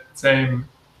apply that same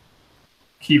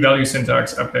key value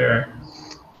syntax up there?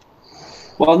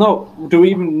 Well, no. Do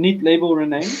we even need label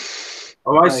rename?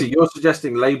 Oh, I see. You're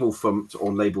suggesting label font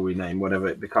or label rename, whatever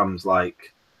it becomes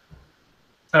like.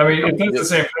 I mean, it does the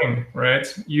same thing, right?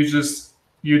 You just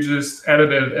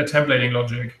added a templating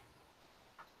logic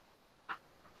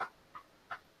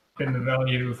in the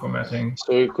value formatting.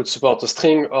 So you could support a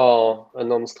string or a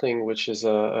non-string, which is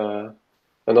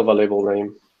another label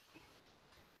name.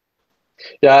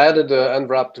 Yeah, I added an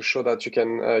unwrap to show that you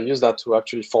can use that to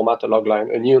actually format a log line,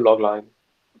 a new log line,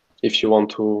 if you want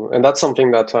to. And that's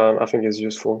something that I think is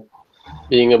useful,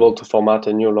 being able to format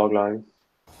a new log line.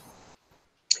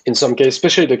 In some cases,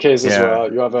 especially the cases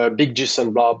where you have a big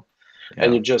JSON blob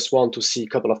and you just want to see a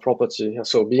couple of properties.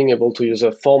 So being able to use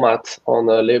a format on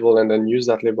a label and then use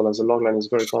that label as a log line is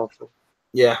very powerful.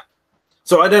 Yeah.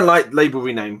 So I don't like label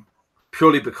rename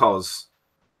purely because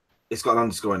it's got an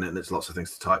underscore in it and it's lots of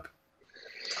things to type.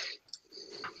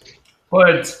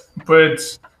 But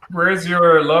where's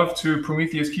your love to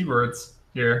Prometheus keywords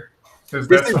here? Because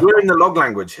We're in the log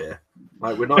language here.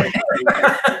 Like we're not.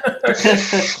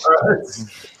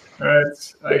 All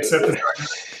right. I accept it.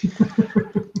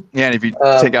 Yeah, and if you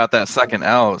take out that second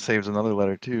L, it saves another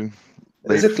letter too.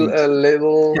 Is it a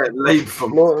label? Yeah, label.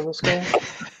 No underscore.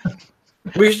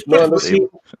 We've No called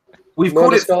it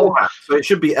underscore? format, so it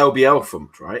should be LBL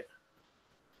font, right?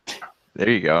 There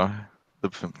you go.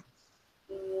 Should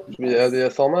be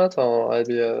LDF format or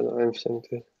IBL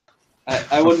Infinity?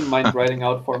 I wouldn't mind writing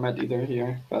out format either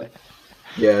here, but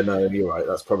Yeah, no, you're right.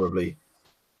 That's probably,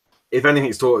 if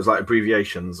anything's taught us, like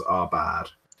abbreviations are bad,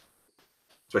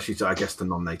 especially to, I guess, the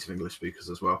non-native English speakers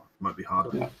as well. Might be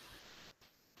harder. Yeah.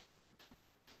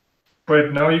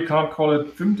 But now you can't call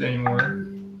it FIMT anymore.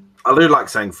 I do like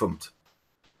saying FUMT.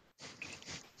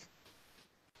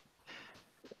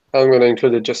 I'm going to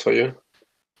include it just for you.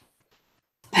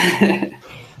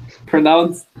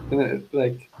 pronounced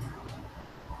like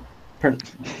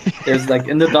there's like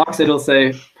in the docs it'll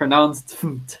say pronounced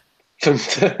With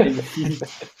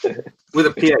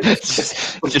a PH.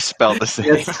 just spelled the same.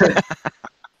 Yes.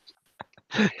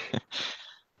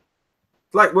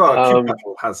 Like, well,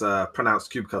 Cuddle has a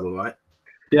pronounced Cuddle, right?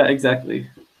 Yeah, exactly.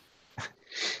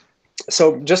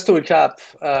 So just to recap,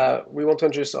 we want to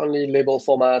introduce only label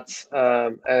format,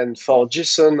 and for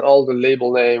JSON, all the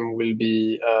label name will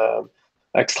be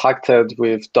extracted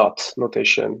with dot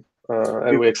notation,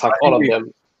 and we extract all of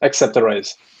them except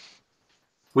arrays.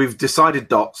 We've decided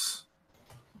dots.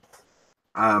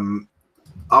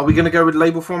 Are we going to go with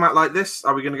label format like this?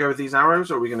 Are we going to go with these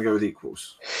arrows, or are we going to go with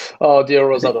equals? Oh, the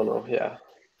arrows, I don't know. Yeah,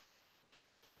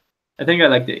 I think I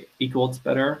like the equals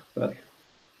better, but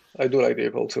I do like the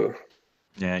equal too.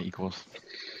 Yeah, equals.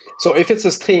 So if it's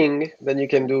a string, then you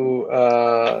can do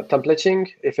templating.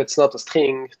 If it's not a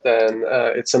string, then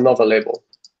it's another label.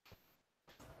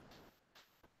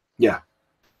 Yeah.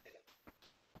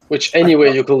 Which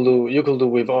anyway you could do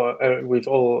with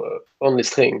all only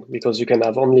string, because you can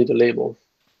have only the label.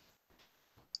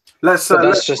 That's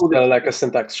just like a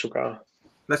syntax sugar.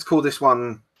 Let's call this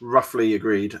one roughly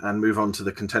agreed and move on to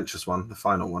the contentious one, the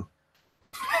final one.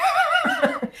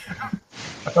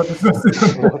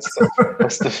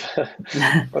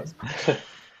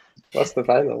 What's the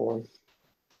final one?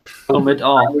 Omit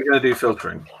all. We're going to do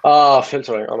filtering.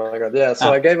 Filtering. Oh my god. Yeah.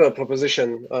 So I gave a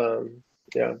proposition.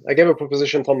 I gave a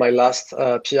proposition from my last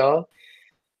PR.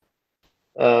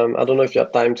 I don't know if you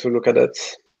have time to look at it.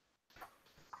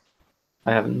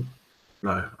 I haven't.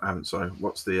 No, I haven't. Sorry.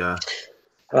 What's the?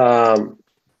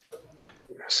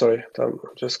 Sorry, I'm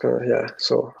just gonna. Yeah.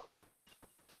 So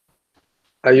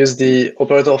I use the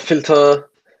operator filter.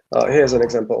 Here's an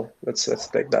example. Let's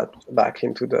take that back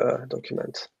into the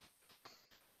document.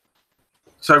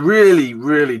 So I really,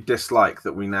 really dislike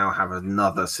that we now have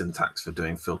another syntax for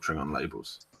doing filtering on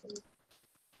labels.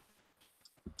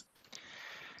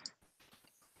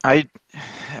 I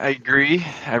agree.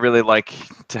 I really like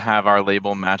to have our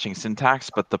label matching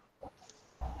syntax, but the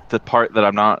part that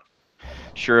I'm not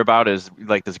sure about is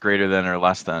like this greater than or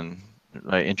less than.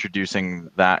 Like introducing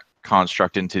that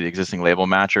construct into the existing label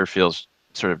matcher feels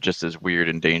sort of just as weird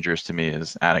and dangerous to me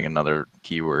as adding another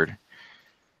keyword.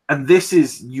 And this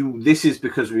is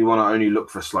because we want to only look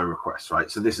for slow requests,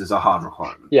 right? So this is a hard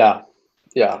requirement. Yeah.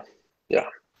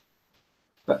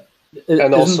 But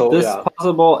and also, this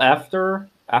possible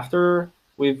after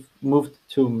we've moved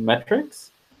to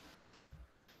metrics?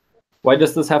 Why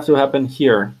does this have to happen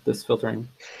here, this filtering?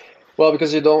 Well,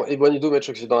 because when you do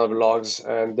metrics, you don't have logs,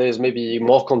 and there's maybe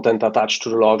more content attached to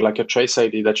the log, like a trace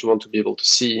ID that you want to be able to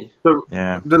see. So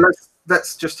yeah,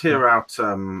 let's just hear out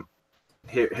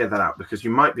hear that out, because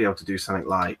you might be able to do something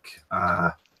like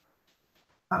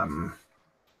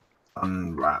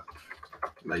unwrap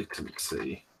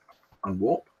latency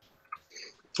unwarp.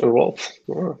 Unwarp.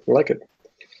 Oh, I like it.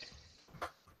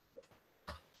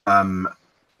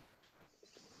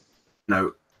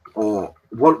 No, or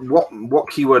what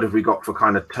keyword have we got for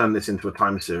kind of turn this into a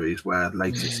time series where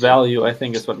latency value, I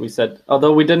think, is what we said.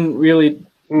 Although we didn't really.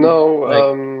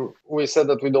 No, we said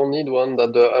that we don't need one,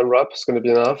 that the unwrap is going to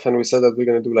be enough, and we said that we're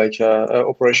going to do like an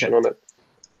operation on it,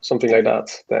 something like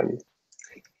that. Then,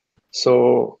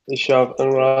 so if you have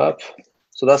unwrap,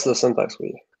 so that's the syntax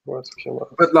we were talking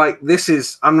about. But like this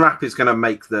is unwrap is going to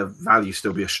make the value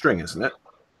still be a string, isn't it?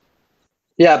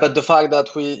 Yeah, but the fact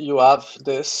that you have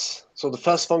this, so the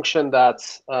first function that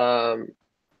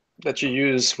that you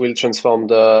use will transform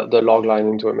the log line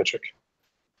into a metric.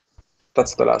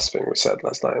 That's the last thing we said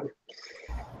last time.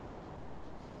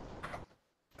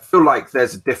 I feel like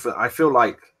there's a different. I feel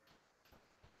like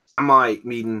I might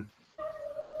mean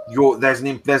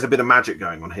there's a bit of magic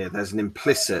going on here. There's an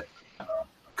implicit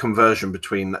conversion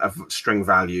between a string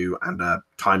value and a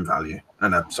time value,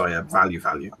 and a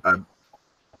value, a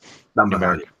number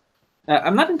value.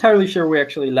 I'm not entirely sure we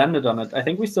actually landed on it. I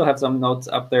think we still have some notes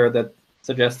up there that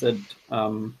suggested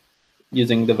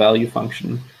using the value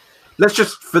function. Let's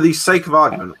just, for the sake of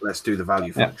argument, let's do the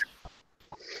value function.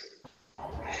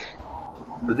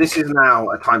 But this is now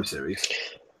a time series.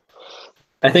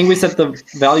 I think we said the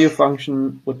value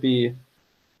function would be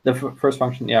the first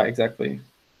function. Yeah, exactly.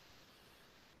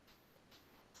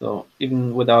 So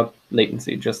even without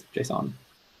latency, just JSON.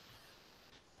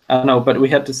 I don't know, but we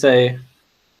had to say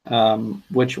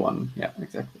which one. Yeah,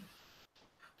 exactly.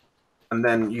 And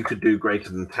then you could do greater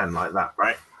than 10 like that,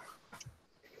 right?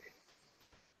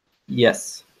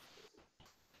 Yes.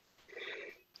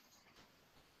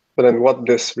 But then what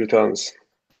this returns?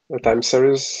 A time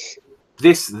series?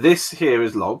 This here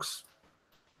is logs.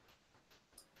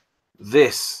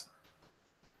 This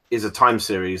is a time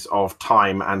series of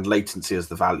time and latency as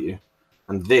the value.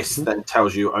 And this then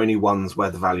tells you only ones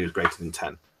where the value is greater than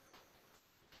 10.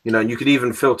 You know, and you could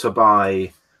even filter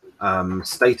by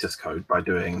status code by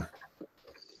doing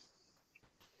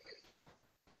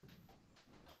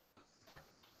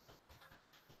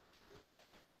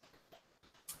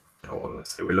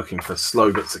let's say we're looking for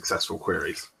slow but successful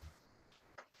queries.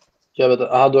 Yeah,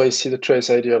 but how do I see the trace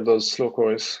ID of those slow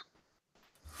queries?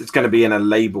 It's going to be in a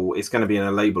label. It's going to be in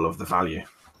a label of the value,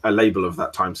 a label of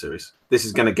that time series. This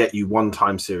is going to get you one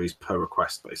time series per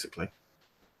request, basically.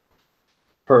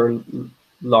 Per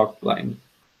log line.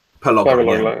 Per log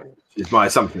line. It's my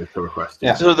assumption is per request.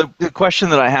 Yeah. So the question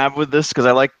that I have with this, because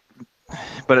I like,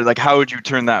 but like, how would you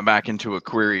turn that back into a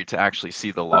query to actually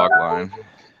see the log line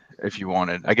if you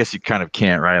wanted? I guess you kind of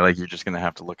can't, right? Like you're just going to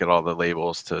have to look at all the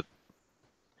labels to.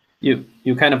 You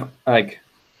kind of like.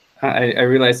 I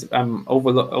realize I'm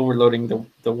overloading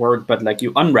the word, but like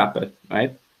you unwrap it,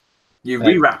 right? You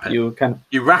rewrap it.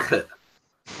 You wrap it.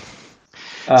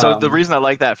 So the reason I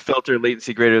like that filter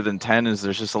latency greater than 10 is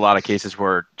there's just a lot of cases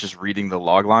where just reading the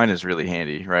log line is really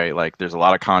handy, right? Like there's a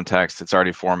lot of context. It's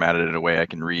already formatted in a way I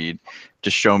can read.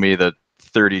 Just show me the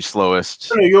 30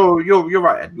 slowest. No, you're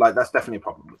right, Ed. Like that's definitely a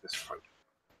problem with this approach,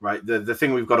 right? The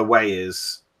thing we've got to weigh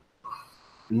is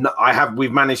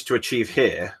we've managed to achieve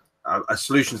here a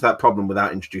solution to that problem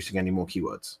without introducing any more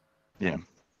keywords. Yeah.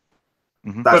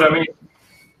 Mm-hmm. But I mean,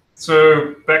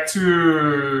 so back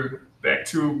to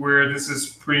where this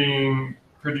is being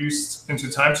produced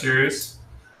into time series.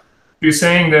 You're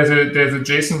saying there's a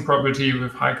JSON property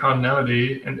with high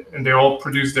cardinality, and they all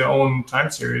produce their own time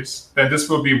series. Then this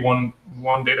will be one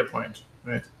data point,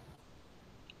 right?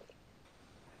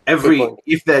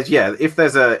 If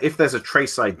there's a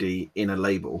trace ID in a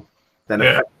label, then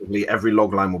effectively every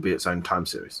log line will be its own time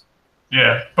series.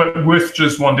 Yeah, but with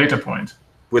just one data point.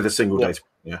 With a single data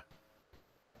point,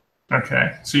 yeah.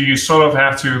 Okay, so you sort of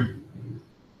have to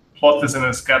plot this in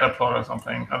a scatter plot or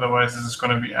something. Otherwise, this is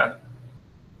going to be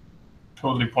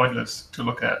totally pointless to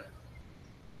look at.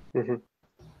 Mm-hmm.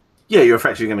 Yeah, you're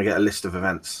effectively going to get a list of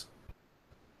events.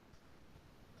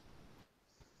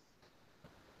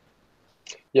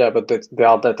 Yeah, but they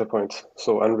are data points,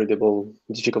 so unreadable,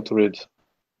 difficult to read.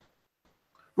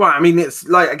 Right, I mean, it's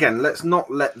like, again, let's not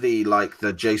let the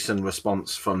JSON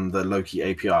response from the Loki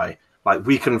API, like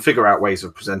we can figure out ways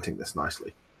of presenting this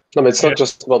nicely. No, but it's not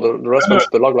just about the response.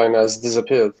 The log line has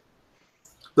disappeared.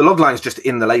 The log line is just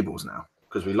in the labels now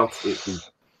because we logged it.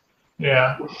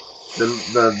 Yeah.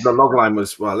 The log line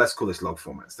was, well, let's call this log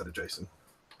format instead of JSON.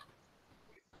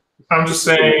 I'm just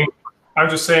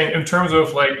saying in terms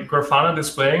of like Grafana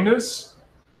displaying this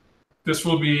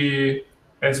will be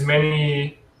as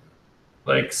many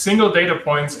like single data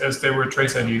points as there were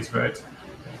trace IDs, right?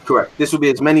 Correct. This will be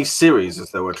as many series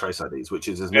as there were trace IDs, which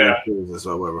is as many series as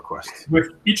there were requests. With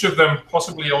each of them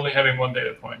possibly only having one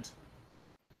data point.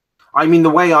 I mean, the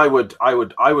way I would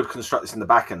construct this in the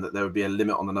backend that there would be a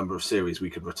limit on the number of series we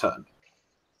could return.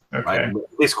 Okay. Right?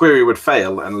 This query would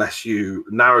fail unless you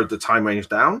narrowed the time range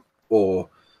down or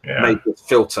made the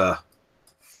filter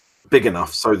big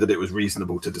enough so that it was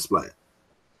reasonable to display it.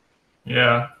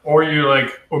 Yeah, or you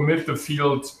like omit the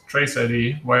field trace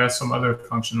ID via some other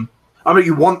function. I mean,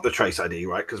 you want the trace ID,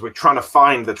 right? Because we're trying to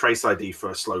find the trace ID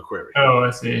for a slow query. Oh, I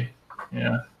see.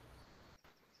 Yeah.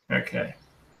 Okay.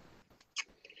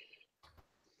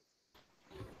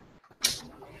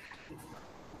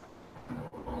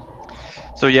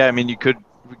 So yeah, I mean, we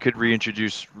could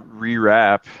reintroduce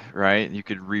rewrap, right? You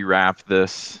could rewrap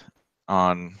this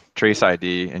on trace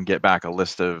ID and get back a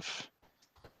list of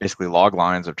basically log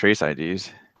lines of trace IDs.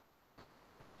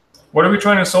 What are we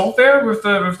trying to solve there with the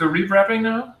rewrapping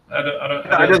now?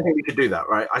 I don't think we could do that,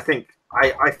 right? I think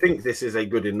this is a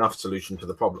good enough solution to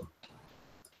the problem.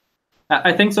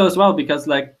 I think so as well, because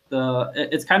like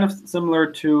it's kind of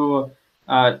similar to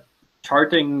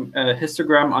charting a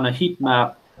histogram on a heat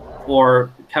map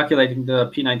or calculating the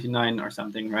P99 or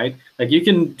something, right? Like you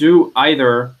can do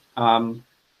either.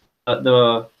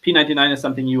 The P99 is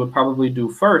something you would probably do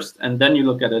first, and then you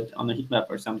look at it on a heat map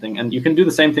or something. And you can do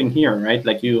the same thing here, right?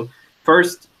 Like you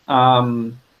first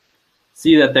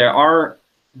see that there are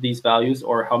these values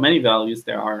or how many values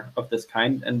there are of this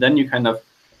kind, and then you kind of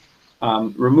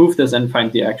remove this and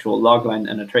find the actual log line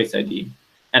and a trace ID.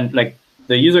 And like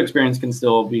the user experience can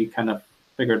still be kind of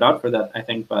figured out for that, I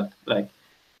think, but like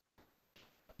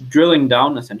drilling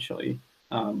down essentially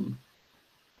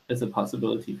is a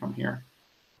possibility from here.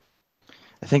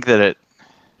 I think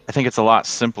it's a lot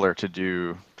simpler to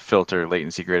do filter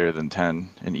latency greater than 10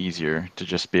 and easier to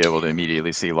just be able to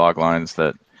immediately see log lines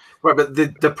that. Right, but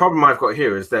the problem I've got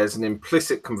here is there's an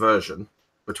implicit conversion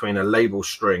between a label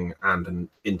string and an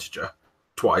integer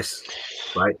twice,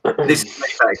 right?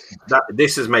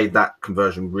 This has made that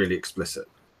conversion really explicit.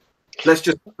 Let's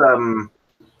just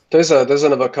there's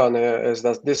another con here, is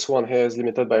that this one here is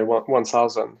limited by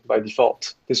 1000 by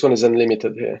default. This one is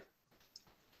unlimited here.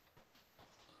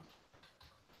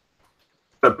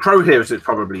 The pro here is it's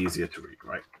probably easier to read,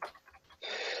 right?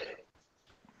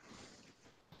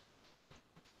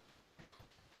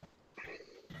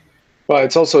 Well,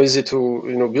 it's also easy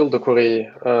to build the query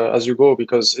as you go,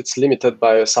 because it's limited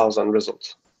by 1000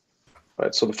 results.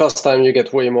 Right. So the first time you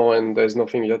get way more and there's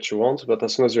nothing that you want, but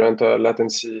as soon as you enter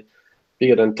latency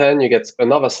bigger than 10, you get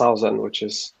another 1000, which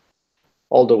is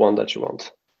all the one that you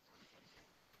want.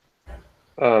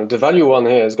 The value one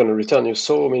here is going to return you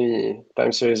so many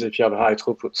time series if you have a high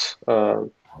throughput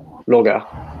logger.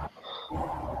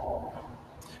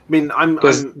 I mean,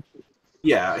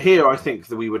 yeah, here I think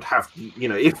that we would have,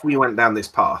 if we went down this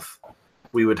path,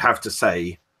 we would have to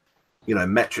say,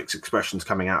 metrics expressions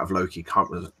coming out of Loki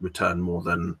can't return more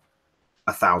than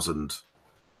 1,000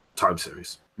 time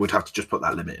series. We'd have to just put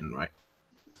that limit in, right?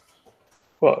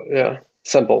 Well, yeah,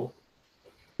 sample,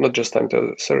 not just time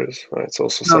series, right? It's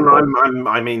also sample. No,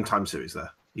 I mean time series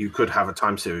there. You could have a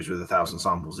time series with 1,000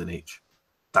 samples in each.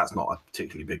 That's not a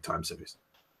particularly big time series.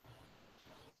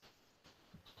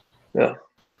 Yeah.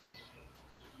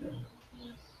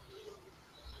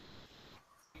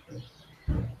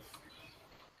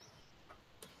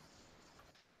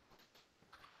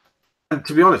 And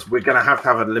to be honest, we're going to have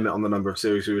a limit on the number of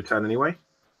series we return anyway.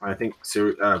 I think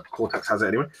Cortex has it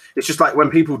anyway. It's just like when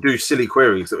people do silly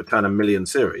queries that return 1 million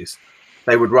series,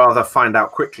 they would rather find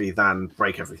out quickly than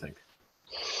break everything.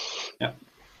 Yeah.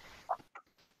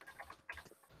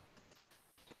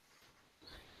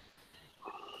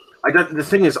 The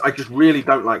thing is, I just really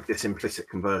don't like this implicit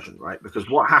conversion, right? Because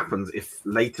what happens if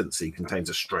latency contains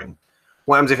a string?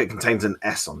 What happens if it contains an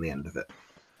S on the end of it?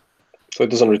 So it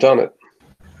doesn't return it.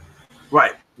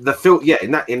 Right.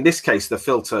 In this case, the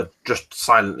filter just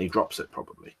silently drops it,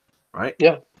 probably, right?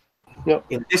 Yeah. Yeah.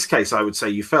 In this case, I would say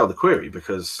you fail the query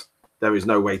because there is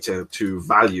no way to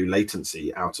value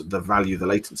latency out of the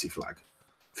latency flag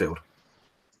field.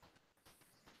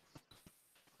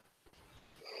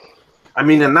 I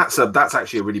mean, and that's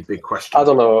actually a really big question. I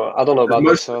don't know about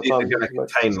most this. of these are going to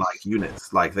contain like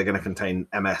units, like they're going to contain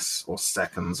MS or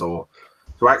seconds, so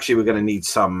actually we're going to need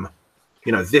some,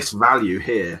 this value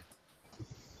here.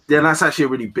 Yeah, that's actually a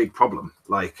really big problem.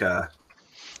 Like,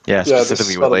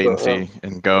 specifically with latency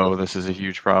in Go, this is a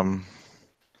huge problem.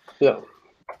 Yeah.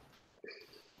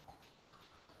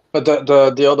 But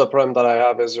the other problem that I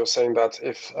have is you're saying that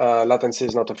if latency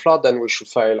is not a flood, then we should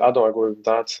fail. I don't agree with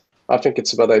that. I think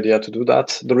it's a bad idea to do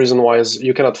that. The reason why is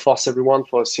you cannot force everyone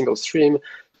for a single stream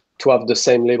to have the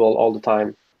same label all the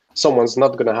time. Someone's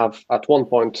not going to have, at one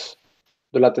point,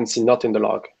 the latency not in the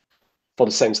log for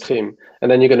the same stream.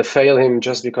 And then you're going to fail him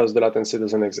just because the latency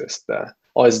doesn't exist there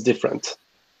or is different.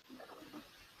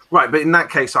 Right, but in that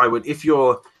case, I would,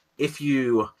 the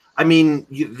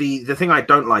thing I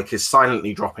don't like is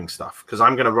silently dropping stuff, because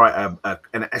I'm going to write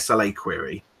an SLA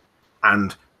query,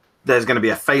 and there's going to be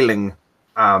a failing,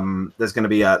 there's going to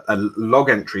be a log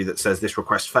entry that says this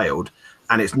request failed,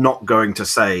 and it's not going to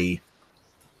say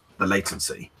the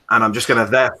latency. And I'm just going to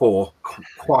therefore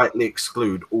quietly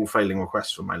exclude all failing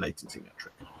requests from my latency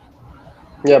metric.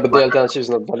 Yeah, but the alternative is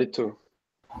not valid too.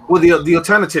 Well, the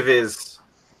alternative is,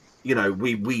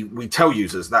 we tell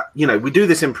users that, we do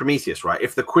this in Prometheus, right?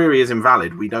 If the query is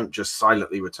invalid, we don't just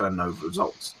silently return no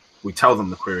results. We tell them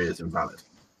the query is invalid.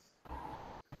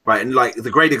 Right, and like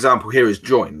the great example here is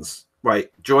joins, right?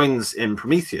 Joins in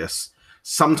Prometheus,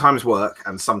 sometimes work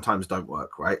and sometimes don't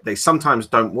work, right? They sometimes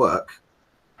don't work.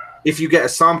 If you get a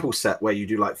sample set where you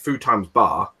do like foo times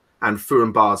bar and foo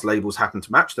and bar's labels happen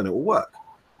to match, then it will work.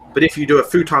 But if you do a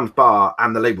foo times bar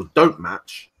and the labels don't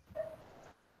match,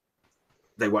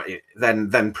 they won't.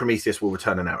 Then Prometheus will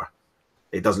return an error.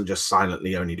 It doesn't just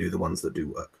silently only do the ones that do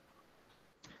work.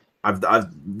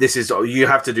 This is, you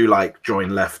have to do like join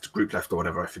left, group left, or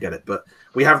whatever. I forget it, but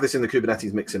we have this in the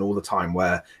Kubernetes mixin all the time,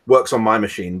 where it works on my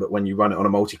machine, but when you run it on a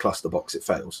multi-cluster box, it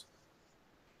fails.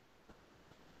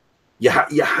 You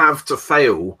have to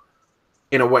fail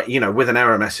in a way, you know, with an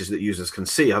error message that users can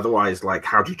see. Otherwise, like,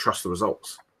 how do you trust the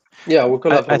results? Yeah, we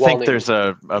could have a I think warning. there's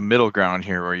a middle ground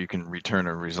here where you can return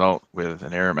a result with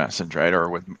an error message, right, or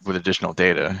with additional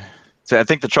data. So I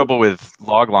think the trouble with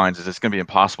log lines is it's going to be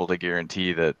impossible to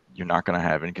guarantee that you're not going to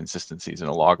have inconsistencies in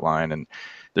a log line, and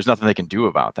there's nothing they can do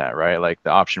about that, right? Like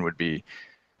the option would be,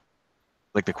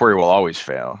 like the query will always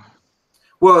fail.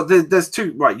 Well, there's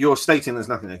two, right? You're stating there's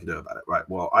nothing they can do about it, right?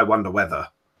 Well, I wonder whether,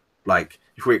 like,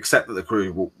 if we accept that the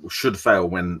query should fail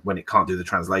when it can't do the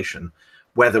translation,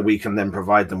 whether we can then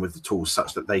provide them with the tools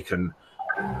such that they can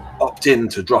opt in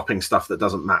to dropping stuff that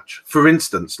doesn't match. For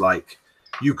instance, like,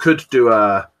 you could do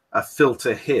a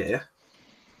filter here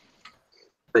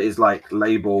that is like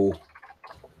label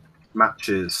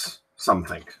matches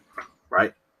something,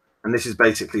 right? And this is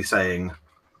basically saying,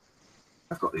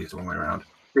 I've got these the wrong way around.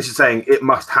 This is saying it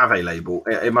must have a label.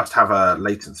 It must have a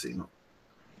latency. All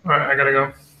right, I gotta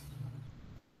go.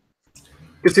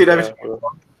 You see, David?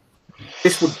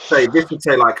 This would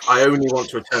say like, I only want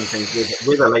to return things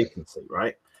with a latency,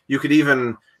 right? You could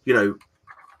even, you know,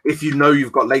 if you know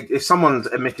you've got if someone's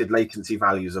emitted latency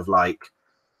values of like,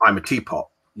 I'm a teapot,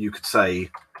 you could say,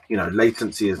 you know,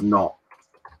 latency is not.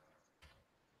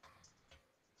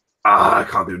 I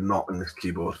can't do not in this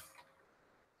keyboard.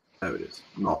 There it is.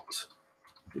 Not,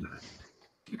 you know,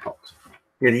 teapot.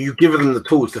 You know, you give them the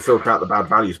tools to filter out the bad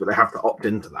values, but they have to opt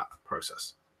into that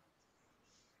process.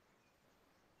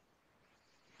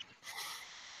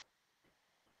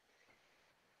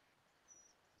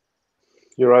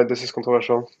 You're right. This is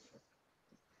controversial.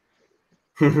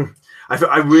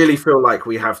 I really feel like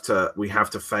we have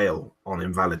to fail on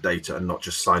invalid data and not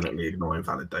just silently ignore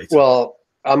invalid data. Well,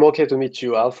 I'm okay to meet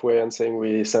you halfway and saying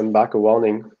we send back a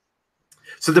warning.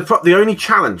 So the only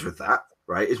challenge with that,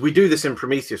 right, is we do this in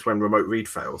Prometheus when remote read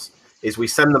fails, is we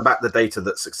send them back the data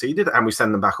that succeeded and we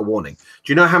send them back a warning.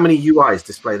 Do you know how many UIs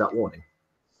display that warning?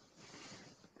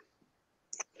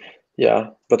 Yeah,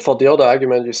 but for the other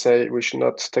argument, you say we should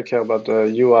not take care about the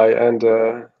UI and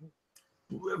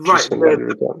right.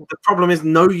 The problem is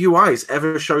no UIs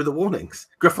ever show the warnings.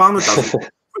 Grafana doesn't.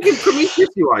 Freaking Prometheus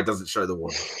UI doesn't show the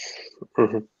warning.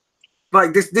 Mm-hmm.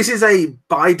 Like this is a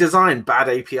by design bad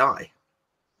API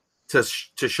to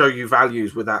show you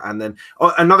values with that. And then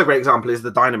another great example is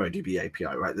the DynamoDB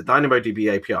API, right? The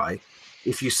DynamoDB API,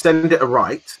 if you send it a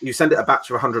write, you send it a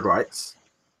batch of 100 writes,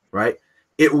 right?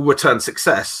 It will return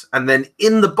success, and then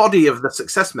in the body of the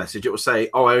success message, it will say,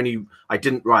 "Oh, I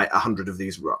didn't write 100 of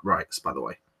these writes, by the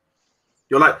way."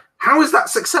 You're like, "How is that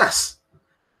success?"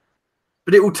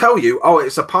 But it will tell you, "Oh,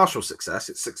 it's a partial success.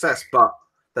 It's success, but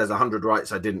there's 100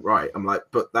 writes I didn't write." I'm like,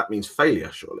 "But that means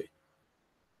failure, surely."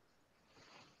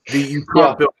 You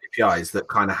can't build APIs that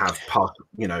kind of have partial.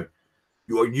 You know,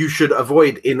 you should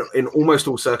avoid in almost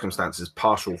all circumstances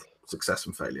partial success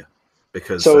and failure.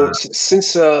 Because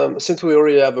since we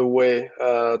already have a way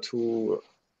to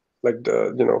like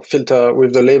filter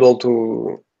with the label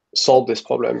to solve this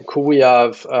problem, could we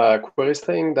have a query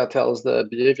string that tells the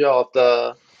behavior of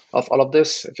all of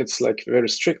this, if it's like very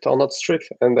strict or not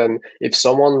strict, and then if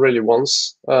someone really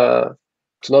wants to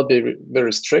not be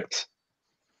very strict?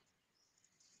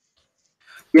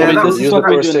 Yeah, I mean, this is what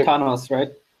we do in Thanos,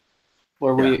 right?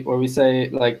 Where we say,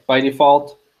 like, by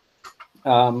default,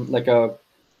 like a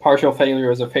partial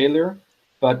failure is a failure,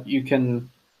 but you can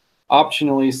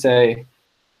optionally say,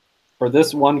 for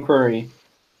this one query,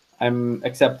 I'm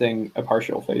accepting a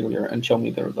partial failure and show me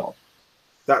the result.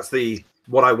 That's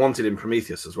what I wanted in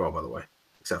Prometheus as well, by the way,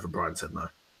 except for Brian said no.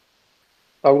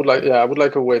 I would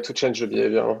like a way to change the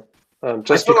behavior,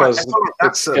 just because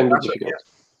it's can be difficult.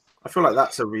 I feel like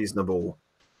that's a reasonable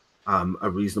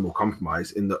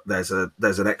compromise in that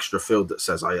there's an extra field that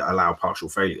says I allow partial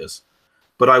failures,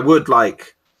 but I would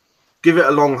like give it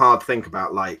a long, hard think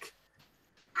about like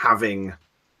having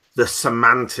the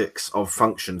semantics of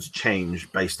functions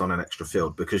change based on an extra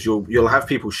field, because you'll have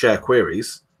people share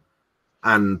queries,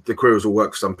 and the queries will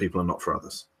work for some people and not for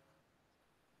others.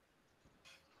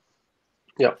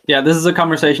 Yeah. This is a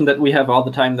conversation that we have all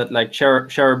the time. That like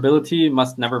shareability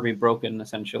must never be broken.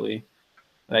 Essentially,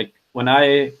 like when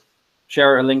I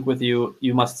share a link with you,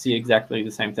 you must see exactly the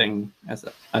same thing as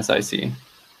I see.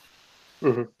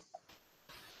 Mm-hmm.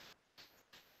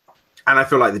 And I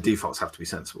feel like the defaults have to be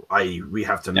sensible, i.e. we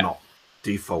have to Yeah. not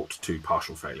default to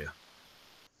partial failure.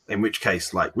 In which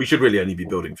case, like, we should really only be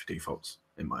building for defaults,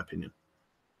 in my opinion.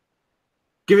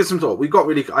 Give it some thought.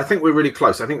 I think we're really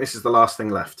close. I think this is the last thing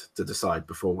left to decide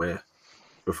before we're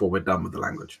done with the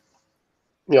language.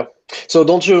 Yeah. So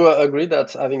don't you agree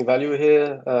that having value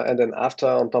here and then after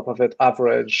on top of it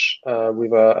average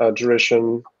with a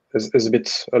duration is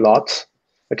a lot?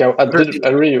 Like I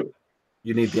really.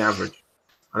 You need the average.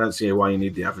 I don't see why you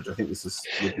need the average. I think this is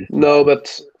no,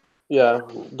 but yeah,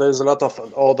 there's a lot of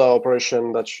other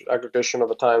operation aggregation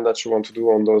over time that you want to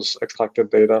do on those extracted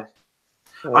data.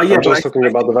 Yeah, I'm just talking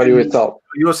about the value itself.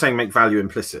 You're saying make value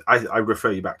implicit. I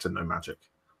refer you back to no magic.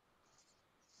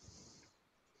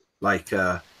 Like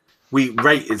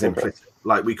rate is implicit.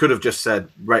 Like we could have just said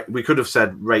rate. We could have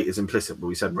said rate is implicit, but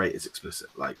we said rate is explicit.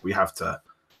 Like we have to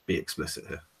be explicit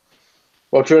here.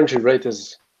 Well, currently rate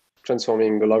is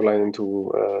transforming the logline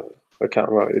into a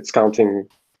count. Well, it's counting.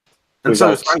 And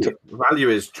so is value. Value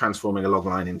is transforming a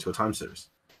logline into a time series.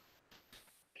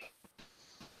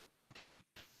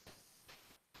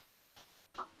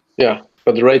 Yeah,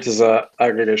 but the rate is an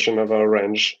aggregation of a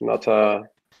range, not a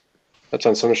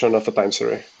transformation of a time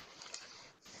series.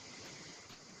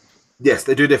 Yes,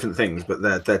 they do different things, but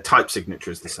their type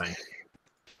signature is the same.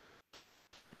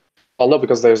 Well, no,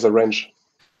 because there's a range.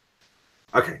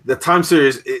 Okay, the time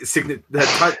series, their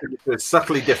type signature is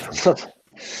subtly different,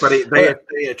 but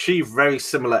they achieve very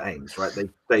similar aims, right?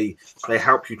 They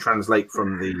help you translate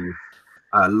from the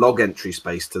log entry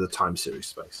space to the time series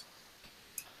space.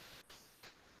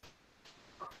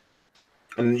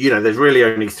 And there's really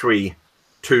only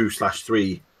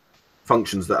 2/3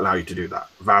 functions that allow you to do that: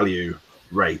 value,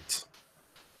 rate,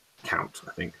 count.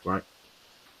 I think, right?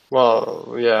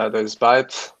 Well, yeah, there's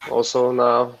byte also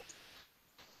now.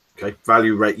 Okay,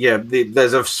 value, rate. Yeah,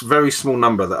 there's a very small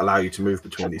number that allow you to move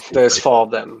between these. There's 4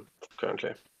 of them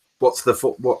currently. What's the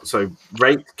what? So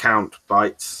rate, count,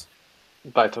 bytes.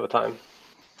 Byte over time.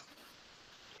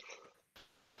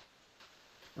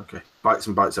 Okay, bytes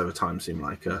and bytes over time seem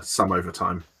like a sum over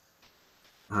time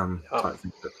type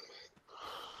thing.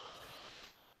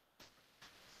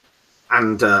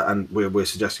 And we're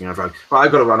suggesting our value. But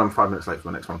I've got to run. I'm 5 minutes late for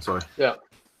my next one. Sorry. Yeah.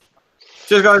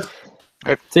 Cheers, guys.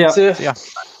 Okay. See ya. See ya. See ya.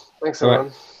 Thanks, All right.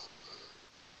 everyone.